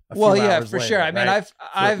ache. Well, yeah, for later, sure. I mean, right?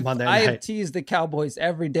 I have teased the Cowboys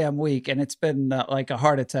every damn week, and it's been like a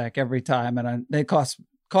heart attack every time, and they cost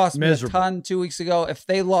me a ton 2 weeks ago. If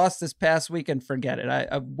they lost this past weekend, forget it.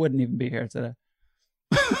 I wouldn't even be here today.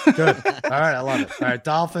 Good. All right. I love it. All right.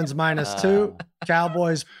 Dolphins minus 2,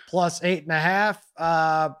 Cowboys plus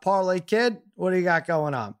 8.5. Parlay Kid, what do you got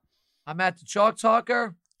going on? I'm at the Chalk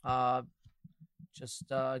Talker. Just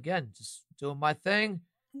doing my thing.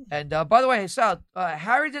 And by the way, hey, Sal,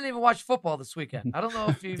 Harry didn't even watch football this weekend. I don't know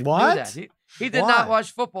if you knew that. He did not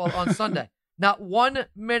watch football on Sunday. Not 1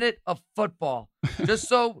 minute of football. Just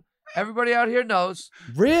so Everybody out here knows.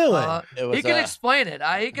 Really? He can explain it.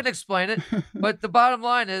 He can explain it. But the bottom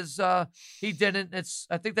line is he didn't.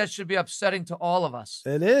 I think that should be upsetting to all of us.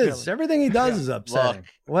 It is. Really. Everything he does is upsetting.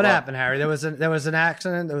 What happened, Harry? There was an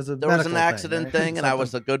accident. There was an accident thing, and I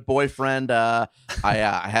was a good boyfriend. I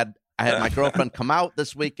had my girlfriend come out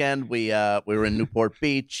this weekend. We were in Newport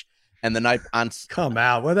Beach, and the night on come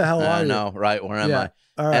out. Where the hell are you? I know, right? Where am I? Right.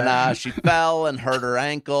 And she fell and hurt her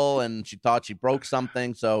ankle, and she thought she broke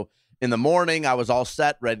something. So in the morning, I was all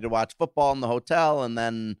set, ready to watch football in the hotel, and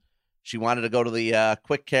then she wanted to go to the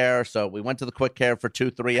quick care. So we went to the quick care for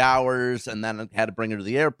 2-3 hours, and then I had to bring her to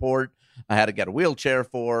the airport. I had to get a wheelchair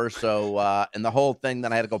for her. So and the whole thing,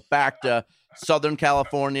 then I had to go back to Southern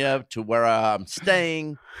California to where I'm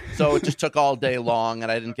staying. So it just took all day long,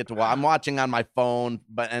 and I didn't get to watch. I'm watching on my phone,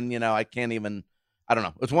 and I can't even. I don't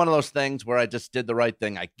know. It was one of those things where I just did the right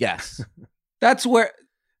thing, I guess. That's where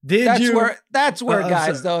guys,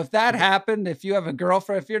 though, if that happened, if you have a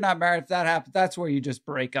girlfriend, if you're not married, if that happened, that's where you just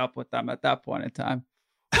break up with them at that point in time.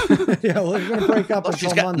 Yeah, we're going to break up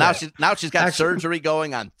until Monday. Now she's got surgery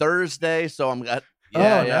going on Thursday, so I'm got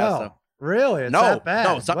So. Really? It's that bad?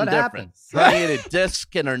 No, something what different. Happened? Herniated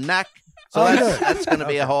disc in her neck. So that's going to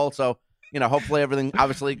be a whole. So, hopefully everything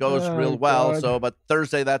obviously goes real well. God. So, but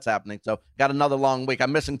Thursday that's happening. So, got another long week.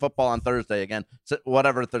 I'm missing football on Thursday again. So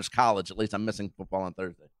whatever, if there's college, at least I'm missing football on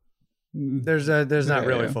Thursday. There's not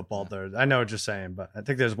really football Thursday. I know what you're saying, but I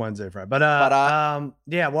think there's Wednesday, Friday. But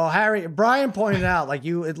yeah. Well, Brian pointed out, like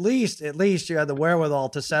you at least you had the wherewithal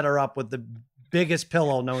to set her up with the biggest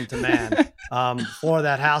pillow known to man for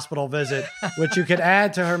that hospital visit, which you could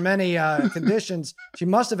add to her many conditions. She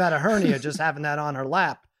must have had a hernia just having that on her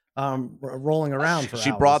lap, rolling around for hours.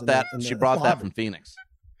 She brought that from Phoenix.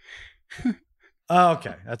 Oh,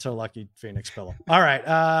 okay, that's her lucky Phoenix pillow. All right,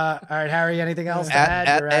 Harry. Anything else to add?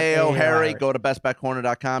 At AO Harry, go to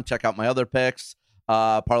bestbetcorner.com. Check out my other picks.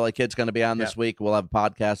 Parlay Kid's going to be on this week. We'll have a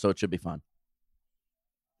podcast, so it should be fun.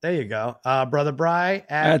 There you go. Brother Bry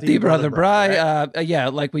at the Brother Bry. Right? Yeah,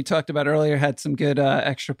 like we talked about earlier, had some good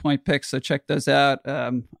extra point picks, so check those out.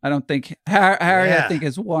 I don't think Harry, I think,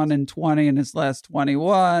 is 1-20 in his last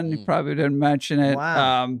 21. He probably didn't mention it.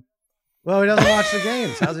 Wow. Well, he doesn't watch the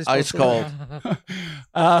games. How's he supposed Ice cold.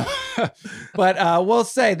 But we'll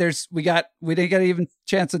say we didn't get even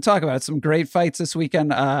chance to talk about it. Some great fights this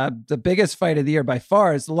weekend. The biggest fight of the year by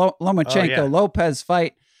far is the Lomachenko-Lopez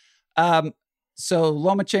fight. So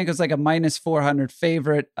Lomachenko's like a -400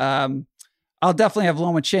 favorite. I'll definitely have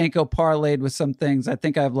Lomachenko parlayed with some things. I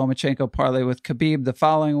think I have Lomachenko parlayed with Khabib the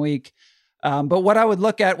following week. But what I would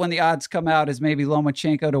look at when the odds come out is maybe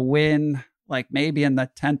Lomachenko to win, like maybe in the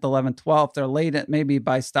 10th, 11th, 12th, or late, maybe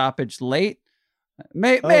by stoppage late.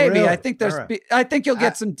 Maybe. Really? I think I think you'll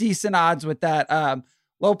get some decent odds with that.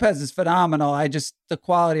 Lopez is phenomenal. The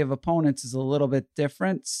quality of opponents is a little bit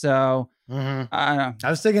different. So I don't know. I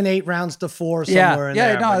was thinking 8 rounds to 4 somewhere in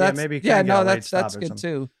there. That's good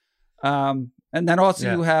too. And then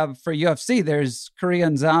also you have for UFC, there's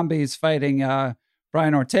Korean Zombies fighting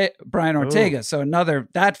Brian Ortega. Ooh. So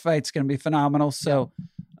that fight's going to be phenomenal. So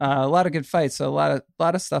a lot of good fights. So a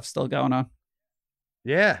lot of stuff still going on.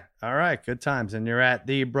 Yeah. All right. Good times. And you're at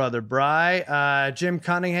the Brother Bry. Jim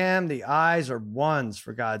Cunningham, the eyes are ones,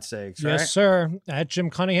 for God's sakes, right? Yes, sir. At Jim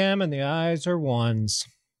Cunningham, and the eyes are ones.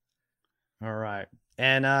 All right.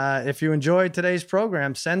 And if you enjoyed today's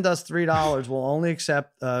program, send us $3. We'll only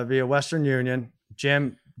accept via Western Union.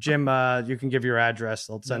 Jim, you can give your address.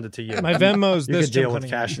 They'll send it to you. My Venmo's you this can deal with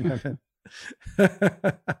cash.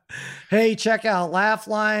 Hey, check out Laugh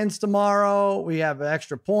Lines tomorrow. We have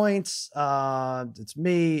extra points. It's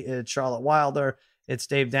me, it's Charlotte Wilder, it's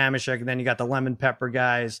Dave Damashek, and then you got the Lemon Pepper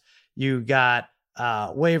guys. You got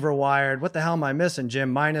Waiver Wired. What the hell am I missing,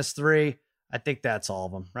 Jim? -3. I think that's all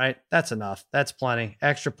of them, right? That's enough. That's plenty.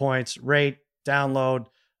 Extra points. Rate, download,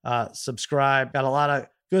 subscribe. Got a lot of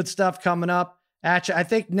good stuff coming up at you. I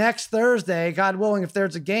think next Thursday, God willing, if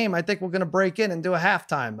there's a game, I think we're going to break in and do a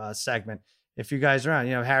halftime segment. If you guys are on,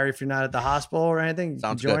 Harry, if you're not at the hospital or anything, you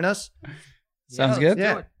can join us. Sounds good.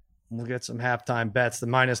 Yeah. We'll get some halftime bets. The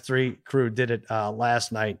 -3 crew did it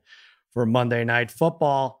last night for Monday Night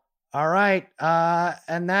Football. All right.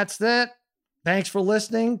 And that's it. Thanks for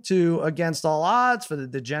listening to Against All Odds for the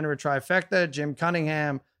Degenerate Trifecta. Jim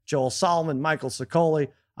Cunningham, Joel Solomon, Michael Sicoli.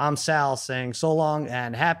 I'm Sal saying so long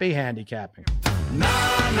and happy handicapping.